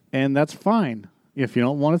 man. And that's fine. If you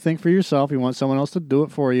don't want to think for yourself, you want someone else to do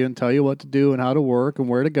it for you and tell you what to do and how to work and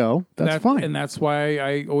where to go, that's fine. And that's why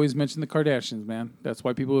I always mention the Kardashians, man. That's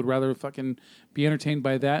why people would rather fucking be entertained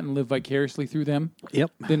by that and live vicariously through them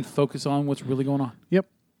than focus on what's really going on. Yep.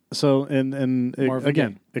 So,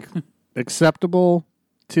 again, acceptable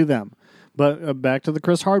to them. But back to the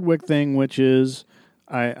Chris Hardwick thing, which is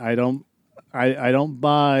I don't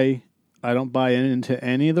buy into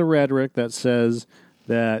any of the rhetoric that says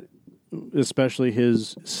that, especially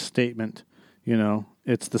his statement,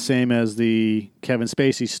 it's the same as the Kevin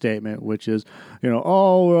Spacey statement, which is,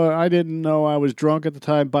 I didn't know I was drunk at the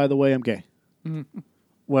time. By the way, I'm gay. Mm-hmm.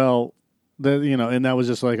 Well, and that was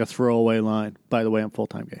just like a throwaway line. By the way, I'm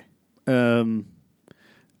full-time gay. And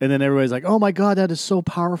then everybody's like, oh my God, that is so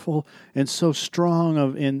powerful and so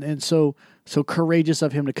strong and so courageous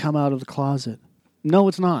of him to come out of the closet. No,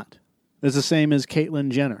 it's not. It's the same as Caitlyn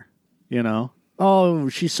Jenner, Oh,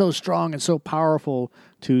 she's so strong and so powerful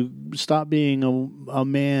to stop being a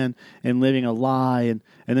man and living a lie, and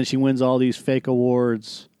then she wins all these fake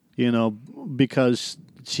awards, because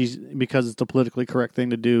it's the politically correct thing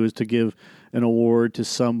to do is to give an award to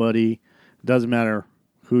somebody, doesn't matter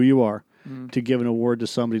who you are, to give an award to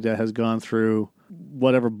somebody that has gone through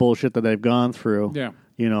whatever bullshit that they've gone through. Yeah.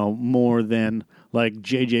 More than like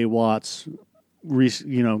J.J. Watts,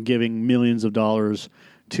 giving millions of dollars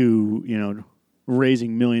to,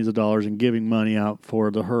 raising millions of dollars and giving money out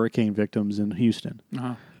for the hurricane victims in Houston.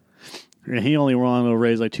 Uh-huh. And he only wanted to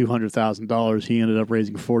raise like $200,000. He ended up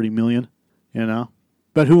raising $40 million.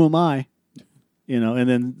 But who am I?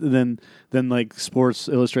 And then like Sports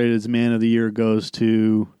Illustrated's Man of the Year goes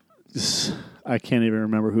to, I can't even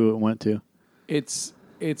remember who it went to. It's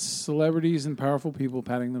celebrities and powerful people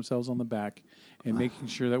patting themselves on the back and making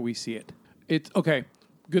sure that we see it. It's okay.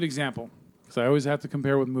 Good example, because I always have to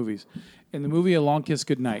compare with movies. In the movie A Long Kiss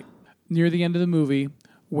Goodnight, near the end of the movie,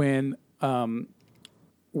 when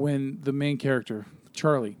the main character,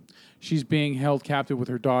 Charlie, she's being held captive with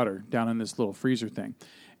her daughter down in this little freezer thing.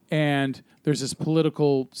 And there's this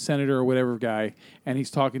political senator or whatever guy, and he's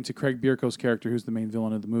talking to Craig Bierko's character, who's the main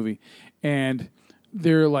villain of the movie. And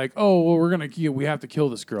they're like, oh, well, we have to kill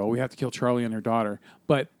this girl. We have to kill Charlie and her daughter.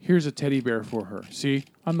 But here's a teddy bear for her. See,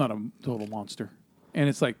 I'm not a total monster. And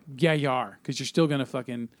it's like, yeah, you are, because you're still going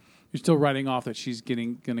to you're still writing off that she's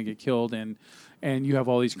going to get killed, and you have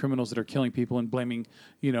all these criminals that are killing people and blaming,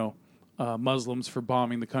 Muslims for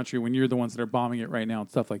bombing the country when you're the ones that are bombing it right now and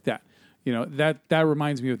stuff like that. That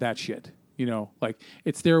reminds me of that shit. You know, like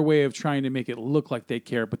it's their way of trying to make it look like they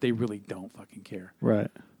care, but they really don't fucking care. Right.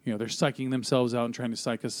 You know, they're psyching themselves out and trying to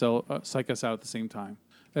psych us out at the same time.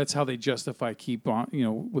 That's how they justify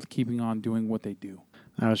with keeping on doing what they do.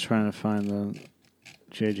 I was trying to find the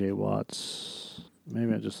J.J. Watts.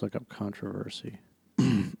 Maybe I just look up controversy.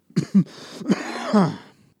 I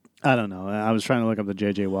don't know. I was trying to look up the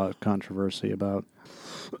J.J. Watt controversy about...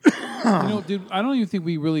 Dude, I don't even think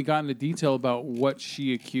we really got into detail about what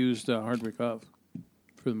she accused Hardwick of.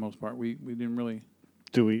 For the most part, we didn't really.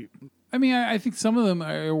 Do we? I mean, I think some of them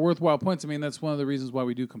are worthwhile points. I mean, that's one of the reasons why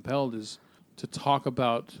we do Compelled is to talk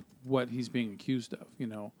about what he's being accused of. You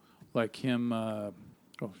know, like him. Oh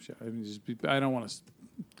shit! I don't want to.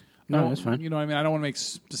 No, that's fine. You know, what I mean, I don't want to make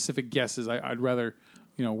specific guesses. I'd rather,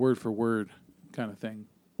 word for word kind of thing.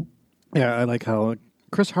 Yeah, I like how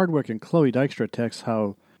Chris Hardwick and Chloe Dykstra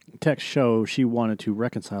text show she wanted to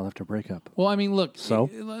reconcile after breakup. Well, I mean, look. So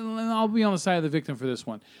I'll be on the side of the victim for this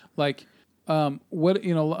one. Like, a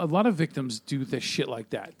lot of victims do this shit like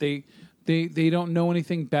that. They don't know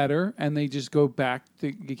anything better, and they just go back.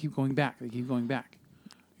 They keep going back. They keep going back.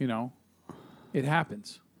 You know, it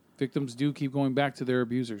happens. Victims do keep going back to their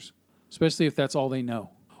abusers, especially if that's all they know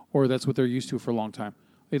or that's what they're used to for a long time.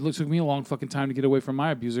 It took me a long fucking time to get away from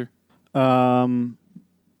my abuser.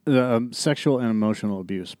 Sexual and emotional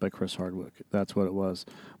abuse by Chris Hardwick. That's what it was.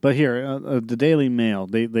 But here, the Daily Mail,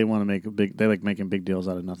 they want to make they like making big deals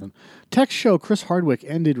out of nothing. Texts show Chris Hardwick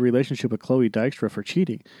ended relationship with Chloe Dykstra for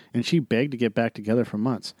cheating, and she begged to get back together for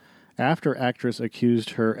months after actress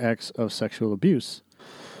accused her ex of sexual abuse.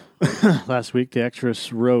 Last week, the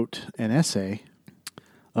actress wrote an essay,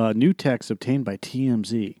 new text obtained by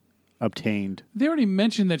TMZ. They already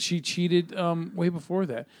mentioned that she cheated way before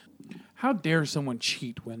that. How dare someone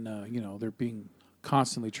cheat when they're being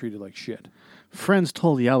constantly treated like shit? Friends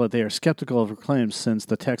told the outlet they are skeptical of her claims since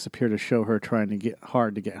the texts appear to show her trying to get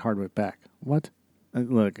Hardwick back. What?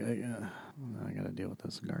 Look, I got to deal with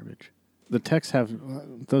this garbage. The texts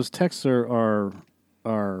those texts are.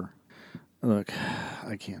 Look,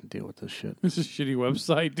 I can't deal with this shit. This is a shitty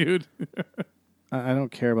website, dude. I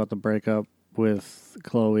don't care about the breakup with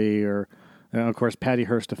Chloe or. And of course, Patty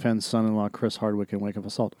Hearst defends son-in-law Chris Hardwick in wake of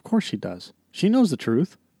assault. Of course she does. She knows the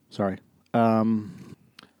truth. Sorry.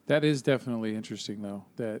 That is definitely interesting, though,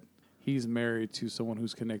 that he's married to someone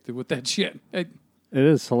who's connected with that shit. It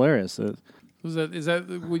is hilarious. Is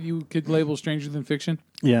that what you could label stranger than fiction?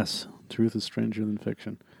 Yes. Truth is stranger than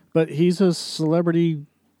fiction. But he's a celebrity.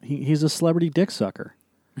 He's a celebrity dick sucker.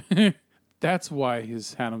 That's why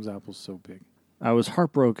his Adam's apple's so big. I was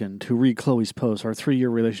heartbroken to read Chloe's post. Our 3-year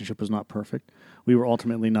relationship was not perfect. We were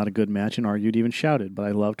ultimately not a good match and argued, even shouted, but I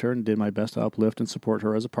loved her and did my best to uplift and support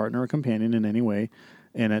her as a partner or companion in any way,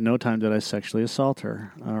 and at no time did I sexually assault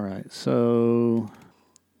her. All right, so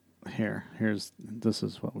this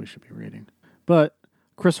is what we should be reading. But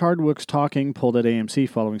Chris Hardwick's talking pulled at AMC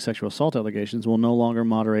following sexual assault allegations will no longer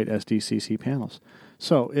moderate SDCC panels.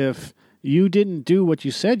 So if you didn't do what you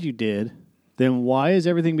said you did, then why is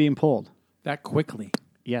everything being pulled? That quickly.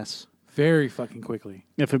 Yes. Very fucking quickly.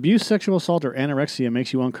 If abuse, sexual assault, or anorexia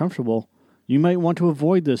makes you uncomfortable, you might want to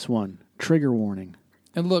avoid this one. Trigger warning.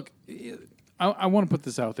 And look, I want to put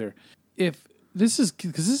this out there. If this is,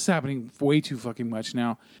 because this is happening way too fucking much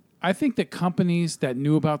now, I think that companies that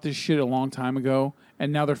knew about this shit a long time ago,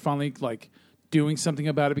 and now they're finally like doing something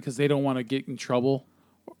about it because they don't want to get in trouble,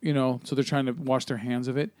 so they're trying to wash their hands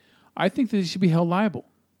of it. I think that they should be held liable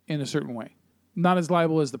in a certain way. Not as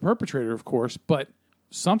liable as the perpetrator, of course, but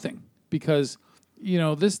something, because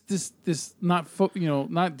this not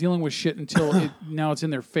dealing with shit until now it's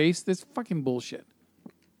in their face. That's fucking bullshit.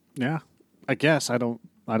 Yeah, I guess I don't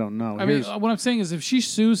know. I mean, what I'm saying is, if she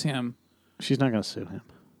sues him, she's not going to sue him.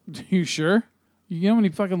 You sure? You know how many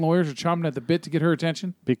fucking lawyers are chomping at the bit to get her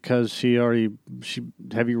attention? Because she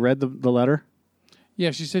have you read the letter?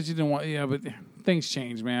 Yeah, she said she didn't want. Yeah, but things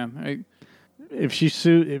change, man. If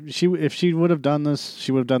she would have done this,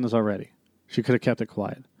 she would have done this already. She could have kept it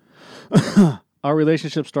quiet. Our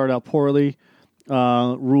relationship started out poorly.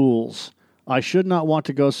 Rules. I should not want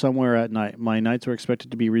to go somewhere at night. My nights were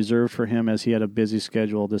expected to be reserved for him as he had a busy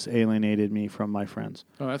schedule. This alienated me from my friends.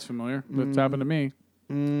 Oh, that's familiar. That's happened to me.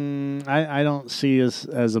 I don't see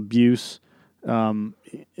as abuse.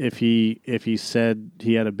 If he said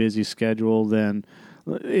he had a busy schedule, then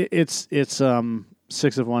it's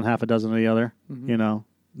 6 of one, half a dozen of the other. Mm-hmm.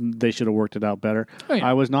 They should have worked it out better. Oh, yeah.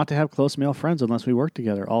 I was not to have close male friends unless we worked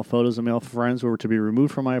together. All photos of male friends were to be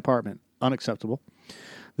removed from my apartment. Unacceptable.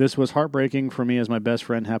 This was heartbreaking for me as my best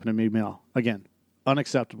friend happened to be male. Again,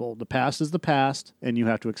 Unacceptable. The past is the past, and you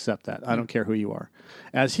have to accept that. I don't care who you are.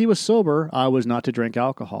 As he was sober, I was not to drink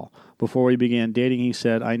alcohol. Before we began dating, he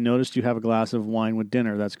said, I noticed you have a glass of wine with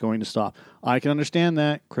dinner. That's going to stop. I can understand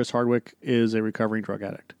that. Chris Hardwick is a recovering drug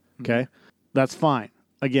addict. Okay? That's fine.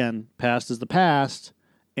 Again, past is the past,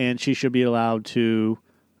 and she should be allowed to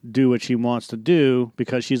do what she wants to do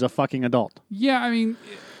because she's a fucking adult. Yeah, I mean,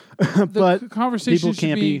 but the conversation people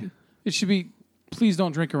can't it should be, please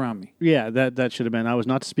don't drink around me. Yeah, that should have been. I was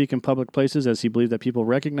not to speak in public places as he believed that people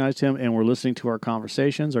recognized him and were listening to our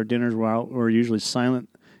conversations. Our dinners were usually silent,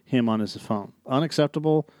 him on his phone.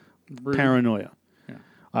 Unacceptable, paranoia. Yeah.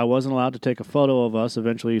 I wasn't allowed to take a photo of us.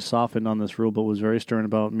 Eventually he softened on this rule, but was very stern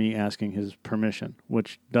about me asking his permission,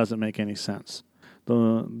 which doesn't make any sense.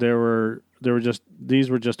 These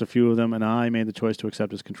were just a few of them, and I made the choice to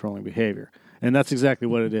accept his controlling behavior. And that's exactly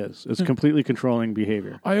what it is. It's completely controlling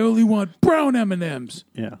behavior. I only want brown M&Ms.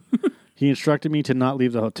 Yeah. He instructed me to not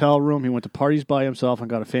leave the hotel room. He went to parties by himself and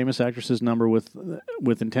got a famous actress's number with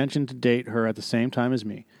intention to date her at the same time as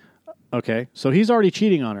me. Okay, so he's already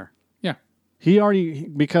cheating on her. Yeah.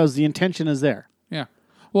 Because the intention is there. Yeah.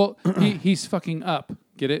 Well, he's fucking up.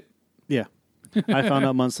 Get it? Yeah. I found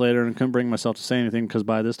out months later and couldn't bring myself to say anything because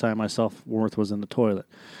by this time my self-worth was in the toilet.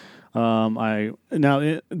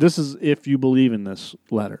 This is if you believe in this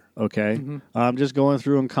letter, okay? Mm-hmm. I'm just going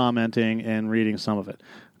through and commenting and reading some of it.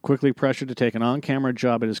 Quickly pressured to take an on-camera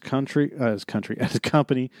job at his company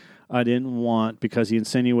I didn't want because he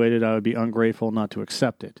insinuated I would be ungrateful not to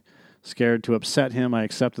accept it. Scared to upset him, I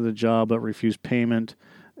accepted the job but refused payment.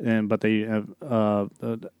 But they have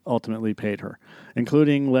ultimately paid her,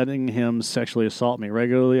 including letting him sexually assault me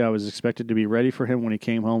regularly. I was expected to be ready for him when he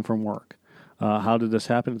came home from work. How did this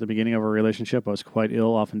happen? At the beginning of our relationship, I was quite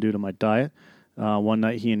ill, often due to my diet. One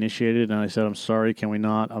night he initiated, and I said, I'm sorry, can we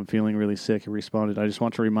not? I'm feeling really sick. He responded, I just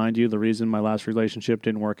want to remind you the reason my last relationship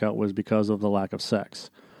didn't work out was because of the lack of sex.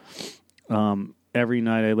 Every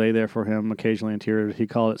night I lay there for him, occasionally in tears. He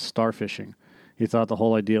called it starfishing. He thought the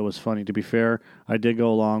whole idea was funny. To be fair, I did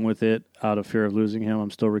go along with it out of fear of losing him. I'm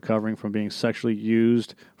still recovering from being sexually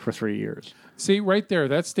used for 3 years. See, right there,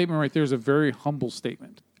 that statement right there is a very humble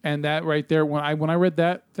statement. And that right there, when I read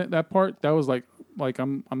that part, that was like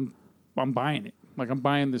I'm buying it. Like I'm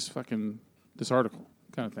buying this article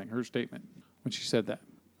kind of thing. Her statement when she said that.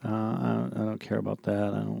 I don't care about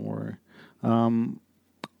that. I don't worry.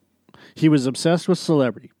 He was obsessed with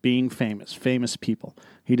celebrity, being famous people.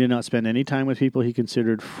 He did not spend any time with people he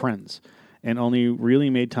considered friends, and only really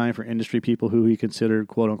made time for industry people who he considered,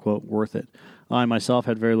 quote-unquote, worth it. I myself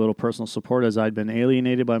had very little personal support as I'd been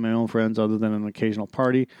alienated by my own friends other than an occasional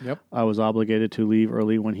party. Yep. I was obligated to leave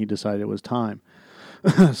early when he decided it was time.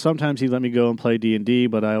 Sometimes he let me go and play D&D,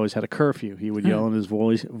 but I always had a curfew. He would yell in his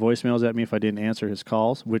voicemails at me if I didn't answer his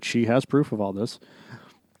calls, which she has proof of all this.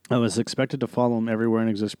 I was expected to follow him everywhere and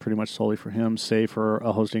exist pretty much solely for him, save for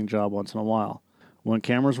a hosting job once in a while. When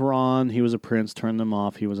cameras were on, he was a prince. Turned them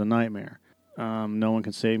off, he was a nightmare. No one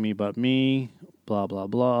can save me but me, blah, blah,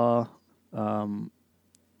 blah.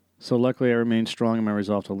 So luckily I remained strong in my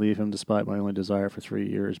resolve to leave him despite my only desire for 3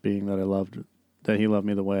 years being that he loved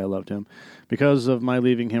me the way I loved him. Because of my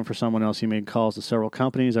leaving him for someone else, he made calls to several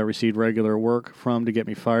companies I received regular work from to get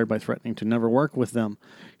me fired by threatening to never work with them.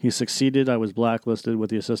 He succeeded. I was blacklisted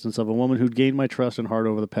with the assistance of a woman who'd gained my trust and heart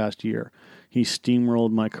over the past year. He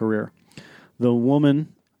steamrolled my career. The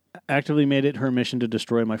woman actively made it her mission to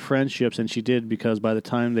destroy my friendships, and she did because by the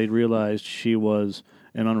time they'd realized she was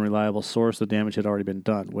an unreliable source, the damage had already been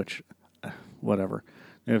done, which, whatever.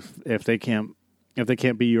 If they can't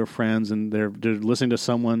be your friends and they're listening to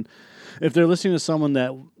someone, if they're listening to someone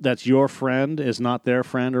that's your friend is not their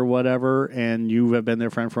friend or whatever, and you have been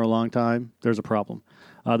their friend for a long time, there's a problem.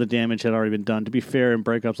 The damage had already been done. To be fair, in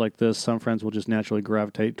breakups like this, some friends will just naturally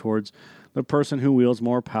gravitate towards the person who wields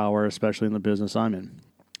more power, especially in the business I'm in,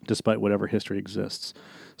 despite whatever history exists.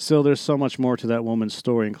 Still, there's so much more to that woman's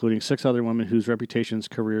story, including 6 other women whose reputations,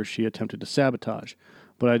 careers she attempted to sabotage.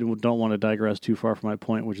 But I don't want to digress too far from my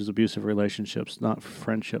point, which is abusive relationships, not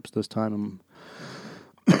friendships this time.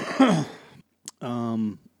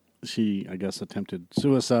 She, I guess, attempted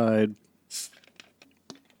suicide.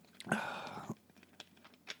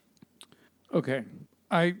 Okay.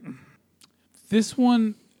 This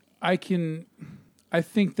one, I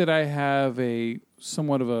think that I have a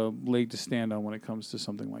somewhat of a leg to stand on when it comes to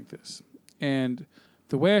something like this. And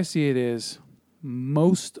the way I see it is,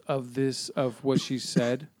 most of what she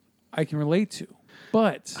said, I can relate to.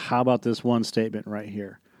 But how about this one statement right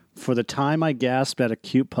here? For the time I gasped at a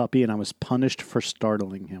cute puppy and I was punished for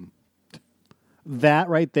startling him. That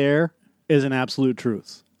right there is an absolute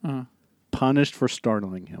truth. Uh-huh. Punished for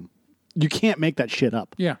startling him. You can't make that shit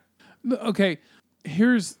up. Yeah. Okay.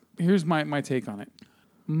 Here's my take on it.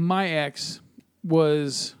 My ex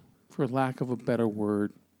was, for lack of a better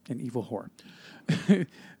word, an evil whore.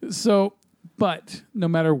 So, but no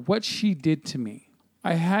matter what she did to me,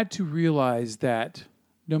 I had to realize that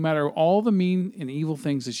no matter all the mean and evil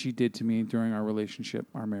things that she did to me during our relationship,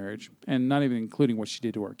 our marriage, and not even including what she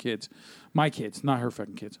did to our kids, my kids, not her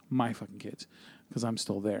fucking kids, my fucking kids, because I'm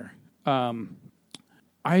still there.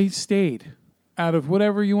 I stayed out of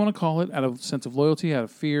whatever you want to call it, out of sense of loyalty, out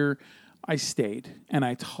of fear. I stayed and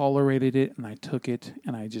I tolerated it and I took it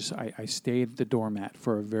and I stayed the doormat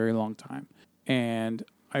for a very long time. And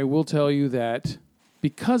I will tell you that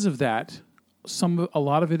because of that, a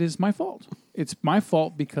lot of it is my fault. It's my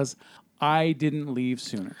fault because I didn't leave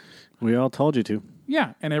sooner. We all told you to.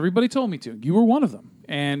 Yeah, and everybody told me to. You were one of them.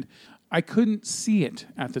 And I couldn't see it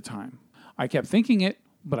at the time. I kept thinking it,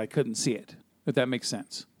 but I couldn't see it, if that makes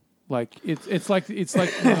sense. Like it's like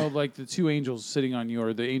like the two angels sitting on you,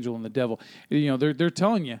 or the angel and the devil. They're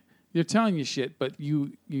telling you shit, but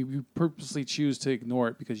you purposely choose to ignore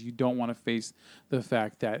it because you don't want to face the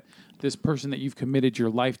fact that this person that you've committed your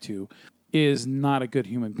life to is not a good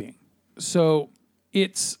human being. So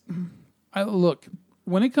look,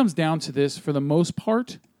 when it comes down to this, for the most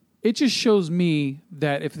part, it just shows me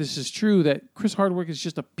that if this is true, that Chris Hardwick is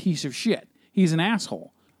just a piece of shit. He's an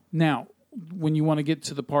asshole. Now, when you want to get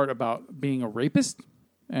to the part about being a rapist,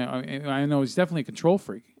 I know he's definitely a control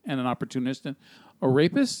freak and an opportunist. And a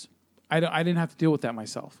rapist, I didn't have to deal with that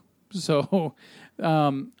myself. So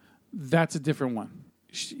that's a different one.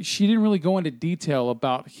 She didn't really go into detail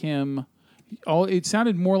about him. It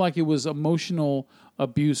sounded more like it was emotional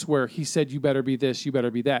abuse where he said, you better be this, you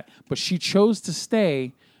better be that. But she chose to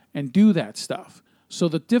stay and do that stuff. So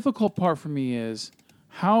the difficult part for me is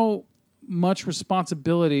how much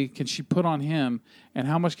responsibility can she put on him and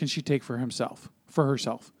how much can she take for herself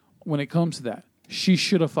when it comes to that. She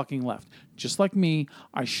should have fucking left. Just like me,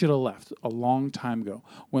 I should have left a long time ago.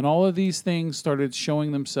 When all of these things started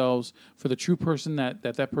showing themselves for the true person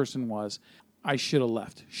that person was, I should have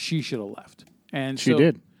left. She should have left. And she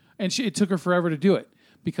did. And it took her forever to do it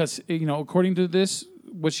because, according to this,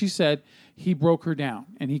 what she said, he broke her down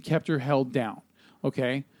and he kept her held down.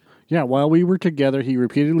 Okay? Yeah, while we were together, he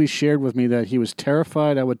repeatedly shared with me that he was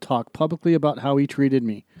terrified I would talk publicly about how he treated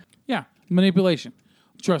me. Yeah, manipulation.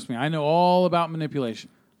 Trust me, I know all about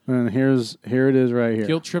manipulation. And here it is right here.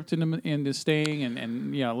 Guilt tripped into staying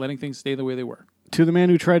and letting things stay the way they were. To the man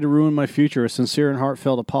who tried to ruin my future, a sincere and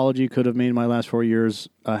heartfelt apology could have made my last 4 years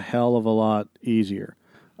a hell of a lot easier.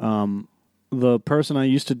 The person I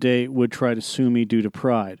used to date would try to sue me due to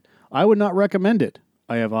pride. I would not recommend it.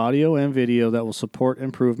 I have audio and video that will support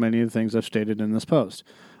and prove many of the things I've stated in this post.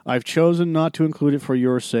 I've chosen not to include it for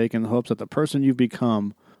your sake in the hopes that the person you've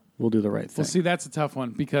become will do the right thing. Well, see, that's a tough one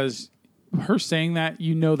because her saying that,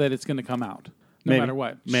 that it's going to come out no matter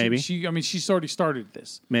what. Maybe. She's already started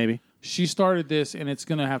this. Maybe. She started this, and it's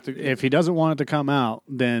going to have to... If he doesn't want it to come out,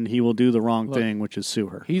 then he will do the wrong thing, which is sue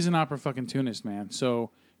her. He's an opera-fucking-tunist, man, so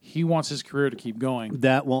he wants his career to keep going.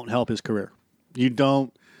 That won't help his career. You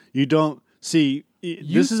don't... See...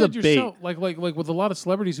 This is a bait. Like with a lot of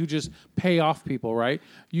celebrities who just pay off people, right?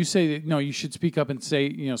 You say that, no, you should speak up and say,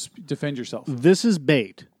 defend yourself. This is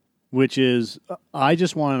bait, which is, I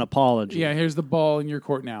just want an apology. Yeah, here's the ball in your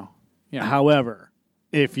court now. Yeah. However,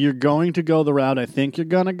 if you're going to go the route I think you're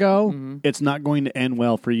going to go, it's not going to end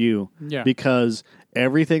well for you. Yeah. Because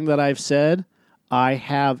everything that I've said, I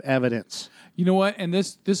have evidence. You know what? And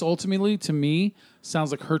this ultimately, to me,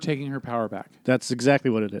 sounds like her taking her power back. That's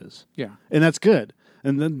exactly what it is. Yeah. And that's good.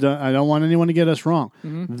 And I don't want anyone to get us wrong.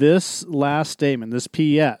 Mm-hmm. This last statement, this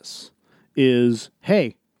PS, is,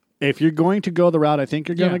 hey, if you're going to go the route I think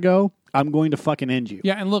you're going to go, I'm going to fucking end you.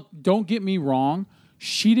 Yeah, and look, don't get me wrong.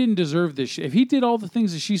 She didn't deserve this shit. If he did all the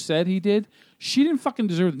things that she said he did, she didn't fucking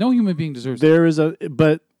deserve it. No human being deserves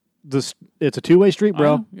it. It's a two-way street,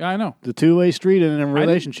 bro. I know. The two-way street in a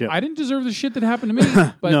relationship. I didn't deserve the shit that happened to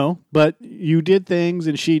me. But no, but you did things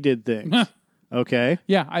and she did things. Okay?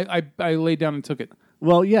 Yeah, I laid down and took it.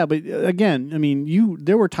 Well, yeah, but again, I mean,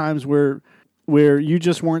 there were times where you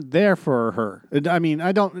just weren't there for her. I mean,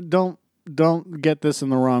 I don't get this in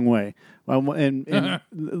the wrong way. And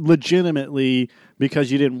legitimately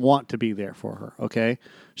because you didn't want to be there for her, okay?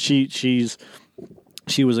 She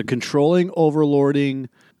was a controlling, overlording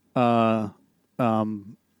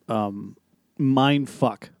mind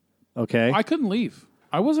fuck. Okay, I couldn't leave.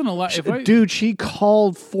 I wasn't allowed. Dude, she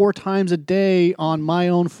called 4 times a day on my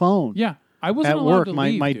own phone. Yeah, I wasn't at allowed work. to My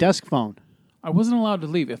leave, desk phone. I wasn't allowed to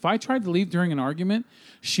leave. If I tried to leave during an argument,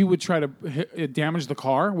 she would try to damage the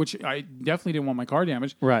car, which I definitely didn't want my car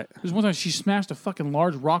damaged. Right. There's one time she smashed a fucking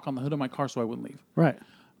large rock on the hood of my car so I wouldn't leave. Right.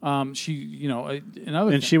 She,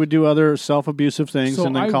 another And she would do other self-abusive things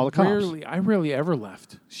and then call the cops. I rarely ever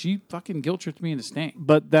left. She fucking guilt-tripped me into staying.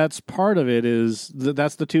 But that's part of it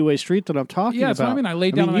that's the two-way street that I'm talking about. Yeah, that's what I mean. I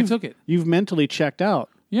laid down and I took it. You've mentally checked out.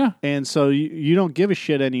 Yeah. And so you don't give a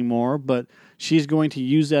shit anymore, but she's going to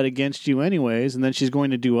use that against you anyways, and then she's going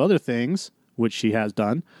to do other things, which she has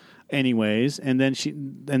done anyways, and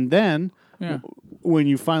then when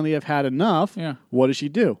you finally have had enough, what does she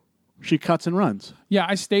do? She cuts and runs. Yeah,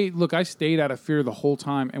 I stayed out of fear the whole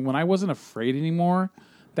time, and when I wasn't afraid anymore,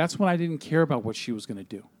 that's when I didn't care about what she was going to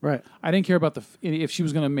do. Right. I didn't care about if she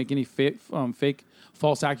was going to make any fake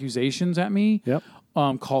false accusations at me. Yep.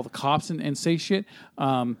 Call the cops and say shit.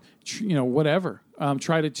 Whatever.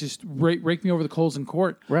 Try to just rake me over the coals in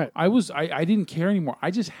court. Right. I didn't care anymore.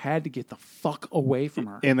 I just had to get the fuck away from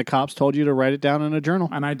her. And the cops told you to write it down in a journal.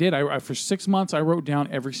 And I did. I for 6 months I wrote down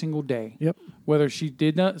every single day. Yep. Whether she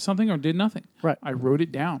did something or did nothing. Right. I wrote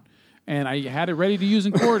it down. And I had it ready to use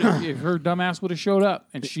in court if her dumbass would have showed up.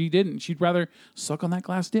 And she didn't. She'd rather suck on that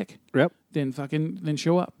glass dick. Yep. Than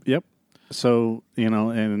show up. Yep. So,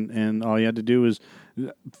 and all you had to do is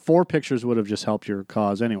 4 pictures would have just helped your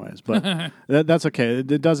cause anyways. But that's okay.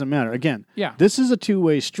 It doesn't matter. Again, this is a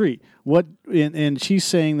two-way street. And she's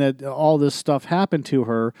saying that all this stuff happened to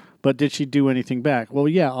her, but did she do anything back? Well,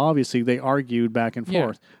 yeah, obviously they argued back and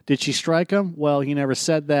forth. Did she strike him? Well, he never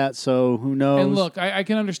said that, so who knows? And look, I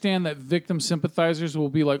can understand that victim sympathizers will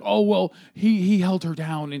be like, oh, well, he held her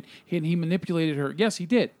down and he manipulated her. Yes, he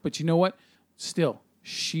did. But you know what? Still,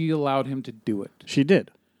 she allowed him to do it. She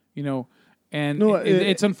did. And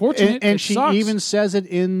it's unfortunate. And it she sucks. even says it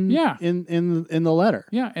in the letter.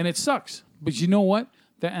 Yeah, and it sucks. But you know what?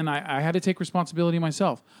 I had to take responsibility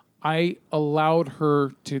myself. I allowed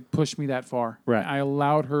her to push me that far. Right. I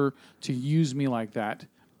allowed her to use me like that.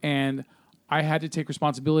 And I had to take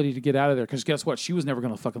responsibility to get out of there. Because guess what? She was never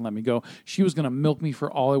going to fucking let me go. She was going to milk me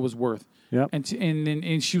for all it was worth. Yep.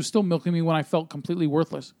 And she was still milking me when I felt completely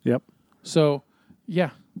worthless. Yep. So,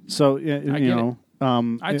 yeah. So,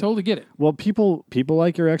 I totally get it. Well, people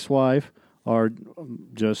like your ex-wife are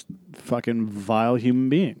just fucking vile human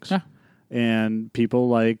beings. Yeah. And people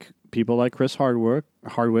like Chris Hardwick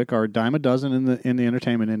are a dime a dozen in the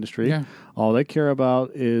entertainment industry. Yeah. All they care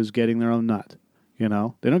about is getting their own nut. They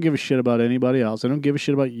don't give a shit about anybody else. They don't give a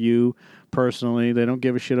shit about you personally. They don't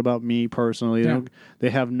give a shit about me personally.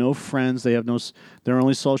 They have no friends. They have their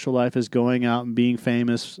only social life is going out and being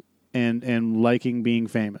famous and liking being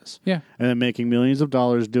famous. Yeah. And then making millions of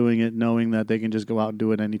dollars doing it, knowing that they can just go out and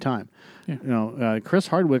do it anytime. Yeah. Chris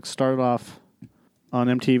Hardwick started off on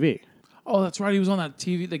MTV. Oh, that's right. He was on that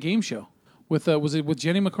the game show with was it with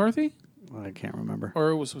Jenny McCarthy? I can't remember. Or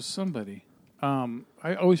it was with somebody.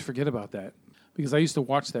 I always forget about that because I used to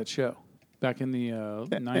watch that show back in the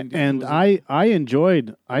 90s. And I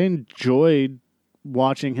enjoyed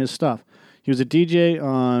watching his stuff. He was a DJ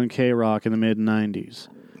on K-Rock in the mid 90s.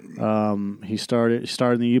 He started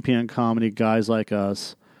in the UPN comedy Guys Like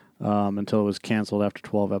Us until it was canceled after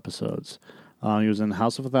 12 episodes. He was in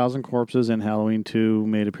House of a Thousand Corpses and Halloween 2,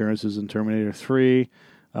 made appearances in Terminator 3,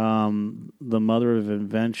 The Mother of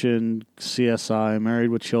Invention, CSI,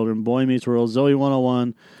 Married with Children, Boy Meets World, Zoe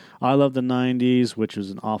 101, I Love the 90s, which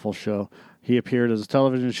was an awful show. He appeared as a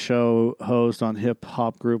television show host on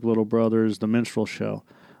hip-hop group Little Brothers, The Minstrel Show.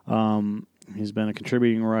 He's been a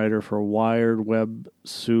contributing writer for Wired, Web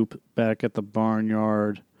Soup, Back at the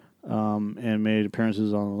Barnyard, and made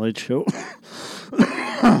appearances on The Late Show.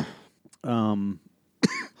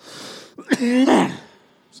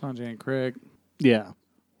 Sanjay and Craig. Yeah.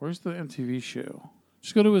 Where's the MTV show?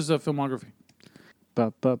 Just go to his filmography.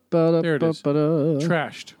 There it is.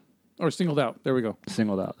 Trashed. Or Singled Out. There we go.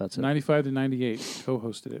 Singled Out. That's it. 95 to 98.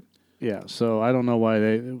 Co-hosted it. Yeah, so I don't know why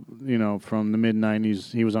they, from the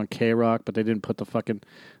mid-90s, he was on K-Rock, but they didn't put the fucking,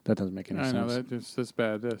 that doesn't make any sense. I know, that's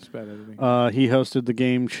bad. That's bad editing. He hosted the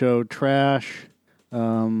game show Trash,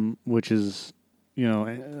 which is,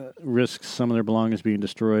 risks some of their belongings being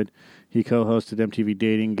destroyed. He co-hosted MTV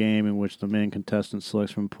Dating Game, in which the main contestant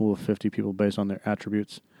selects from a pool of 50 people based on their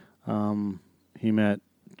attributes. He met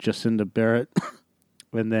Jacinda Barrett.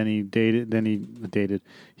 And then he dated.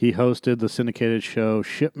 He hosted the syndicated show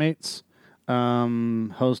Shipmates.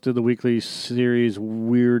 Hosted the weekly series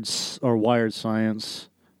Wired Science,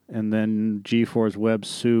 and then G4's Web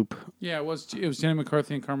Soup. Yeah, it was Jenny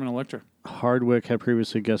McCarthy and Carmen Electra. Hardwick had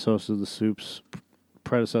previously guest hosted the Soup's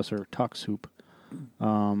predecessor, Talk Soup.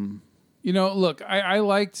 Look, I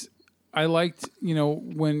liked I liked,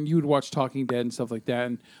 when you would watch Talking Dead and stuff like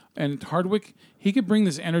that, and Hardwick, he could bring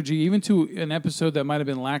this energy even to an episode that might have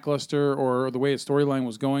been lackluster or the way his storyline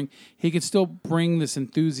was going. He could still bring this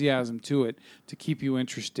enthusiasm to it to keep you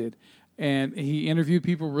interested. And he interviewed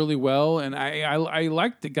people really well, and I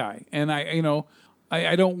liked the guy. And I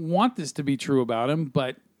don't want this to be true about him,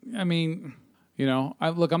 but I mean,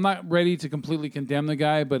 I'm not ready to completely condemn the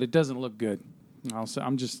guy, but it doesn't look good.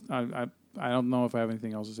 I don't know if I have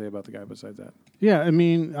anything else to say about the guy besides that. Yeah, I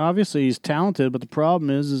mean, obviously he's talented, but the problem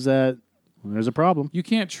is that there's a problem. You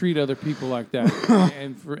can't treat other people like that.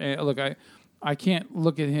 I can't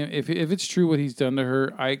look at him if it's true what he's done to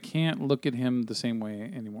her. I can't look at him the same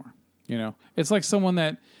way anymore. It's like someone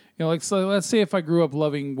that so let's say if I grew up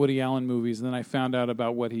loving Woody Allen movies, and then I found out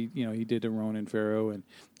about what he did to Ronan Farrow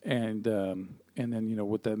and then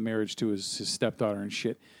with that marriage to his stepdaughter and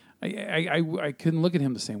shit. I couldn't look at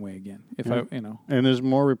him the same way again. And there's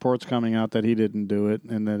more reports coming out that he didn't do it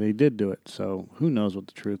and that he did do it. So who knows what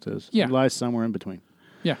the truth is? Yeah. It lies somewhere in between.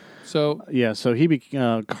 Yeah. So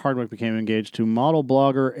Hardwick became engaged to model,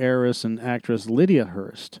 blogger, heiress, and actress Lydia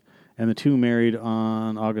Hearst, and the two married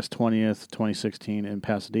on August 20th, 2016, in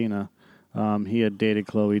Pasadena. He had dated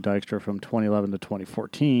Chloe Dykstra from 2011 to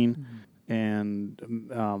 2014,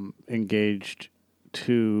 and engaged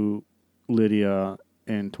to Lydia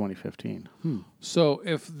in 2015. So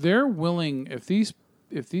if they're willing, if these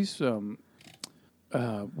what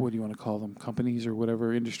do you want to call them, companies or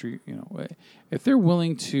whatever industry, if they're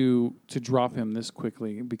willing to drop him this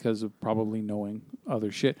quickly because of probably knowing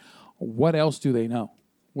other shit, what else do they know?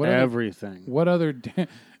 Everything. What other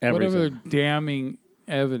damning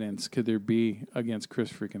evidence could there be against Chris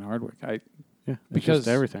freaking Hardwick? Because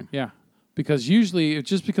everything. Yeah. Because usually,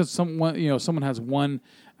 just because someone has one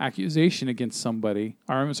accusation against somebody,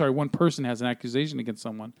 or I'm sorry, one person has an accusation against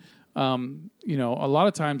someone, a lot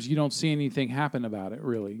of times you don't see anything happen about it,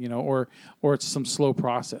 really, or it's some slow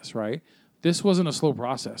process, right? This wasn't a slow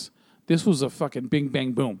process. This was a fucking bing,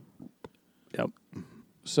 bang, boom. Yep.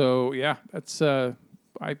 So, yeah, that's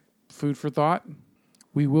food for thought.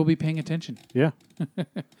 We will be paying attention. Yeah. All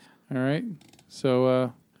right. So,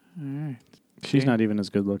 all right. She's not even as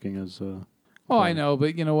good looking as... I know,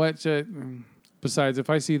 but you know what? Besides, if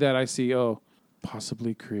I see that, I see,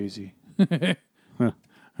 possibly crazy.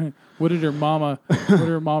 What did her mama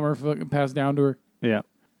fucking pass down to her? Yeah.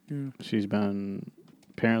 She's been...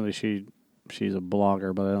 Apparently she's a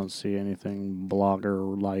blogger, but I don't see anything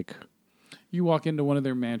blogger-like. You walk into one of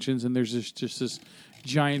their mansions, and there's just this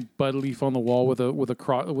giant bud leaf on the wall with a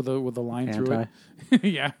line through it.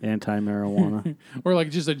 Yeah. Anti-marijuana. Or like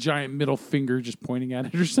just a giant middle finger just pointing at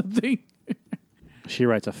it or something. She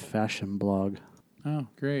writes a fashion blog. Oh,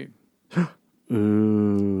 great.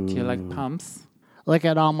 Ooh. Do you like pumps? Look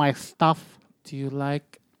at all my stuff. Do you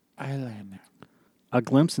like eyeliner? A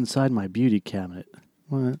glimpse inside my beauty cabinet.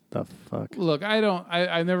 What the fuck? Look,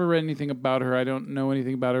 I've never read anything about her. I don't know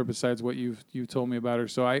anything about her besides what you've told me about her.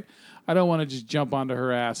 So I don't want to just jump onto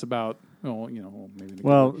her ass about, maybe.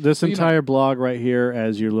 Well, this entire blog right here,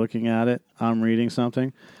 as you're looking at it, I'm reading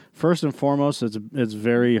something. First and foremost, it's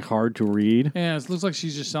very hard to read. Yeah, it looks like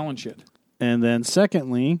she's just selling shit. And then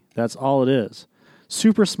secondly, that's all it is.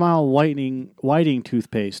 Super Smile whitening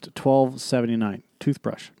toothpaste, $12.79.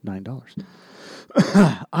 Toothbrush, $9.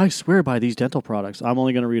 I swear by these dental products. I'm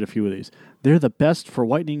only going to read a few of these. They're the best for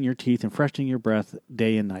whitening your teeth and freshening your breath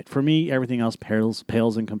day and night. For me, everything else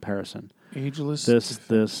pales in comparison. Ageless This.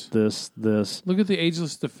 Look at the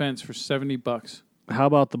Ageless Defense for $70. How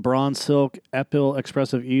about the Bronze Silk Epil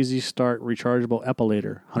Expressive Easy Start Rechargeable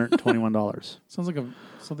Epilator, $121. Sounds like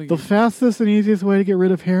something. The fastest and easiest way to get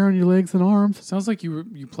rid of hair on your legs and arms. Sounds like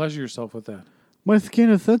you pleasure yourself with that. My skin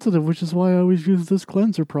is sensitive, which is why I always use this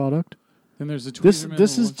cleanser product. Then there's a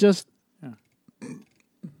this is just,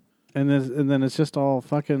 and then it's just all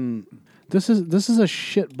fucking. This is a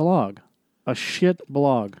shit blog,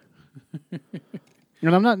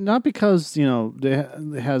 And I'm not because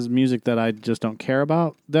it has music that I just don't care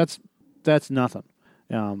about. That's nothing.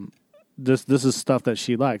 This is stuff that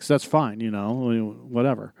she likes. That's fine,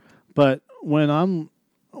 whatever. But when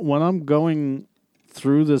I'm going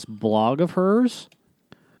through this blog of hers,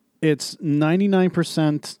 it's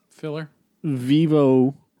 99% filler.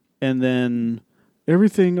 Vivo, and then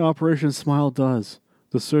everything Operation Smile does.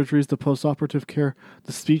 The surgeries, the post-operative care,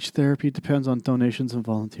 the speech therapy depends on donations and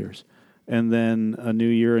volunteers. And then a new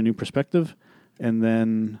year, a new perspective. And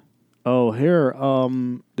then, here,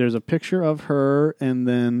 there's a picture of her, and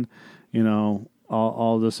then,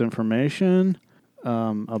 all this information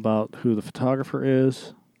about who the photographer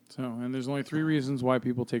is. So, and there's only 3 reasons why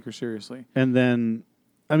people take her seriously. And then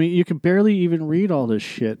I mean, you can barely even read all this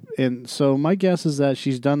shit. And so my guess is that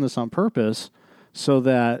she's done this on purpose so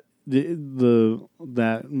that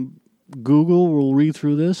that Google will read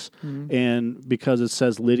through this, and because it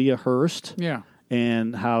says Lydia Hearst,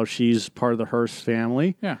 and how she's part of the Hearst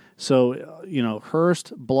family, So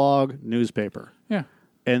Hearst blog newspaper,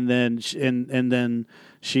 and then then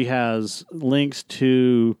she has links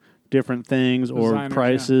to different things or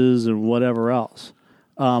prices and whatever else.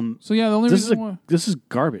 So the only this is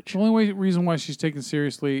garbage. The only reason why she's taken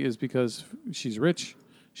seriously is because she's rich,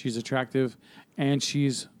 she's attractive, and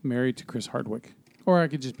she's married to Chris Hardwick. Or I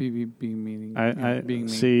could just be being mean. Being mean.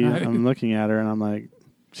 See, I'm looking at her and I'm like,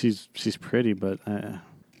 she's pretty, but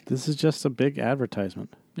this is just a big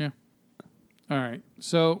advertisement. Yeah. All right.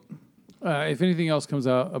 So, if anything else comes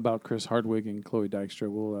out about Chris Hardwick and Chloe Dykstra,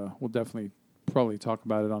 we'll definitely probably talk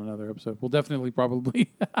about it on another episode. We'll definitely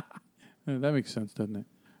probably. That makes sense, doesn't it?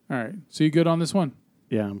 All right. So you good on this one?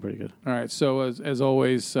 Yeah, I'm pretty good. All right. So as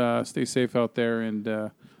always, stay safe out there and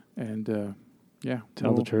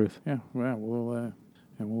tell the truth. Yeah. Well, we'll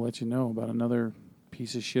let you know about another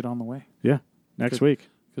piece of shit on the way. Yeah. Next week.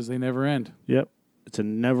 Because they never end. Yep. It's a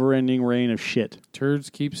never-ending rain of shit.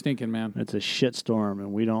 Turds keep stinking, man. It's a shit storm,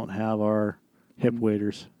 and we don't have our hip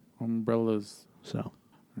waders. Umbrellas. So. All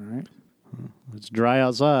right. It's dry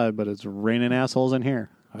outside, but it's raining assholes in here.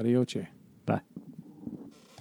 Adioche.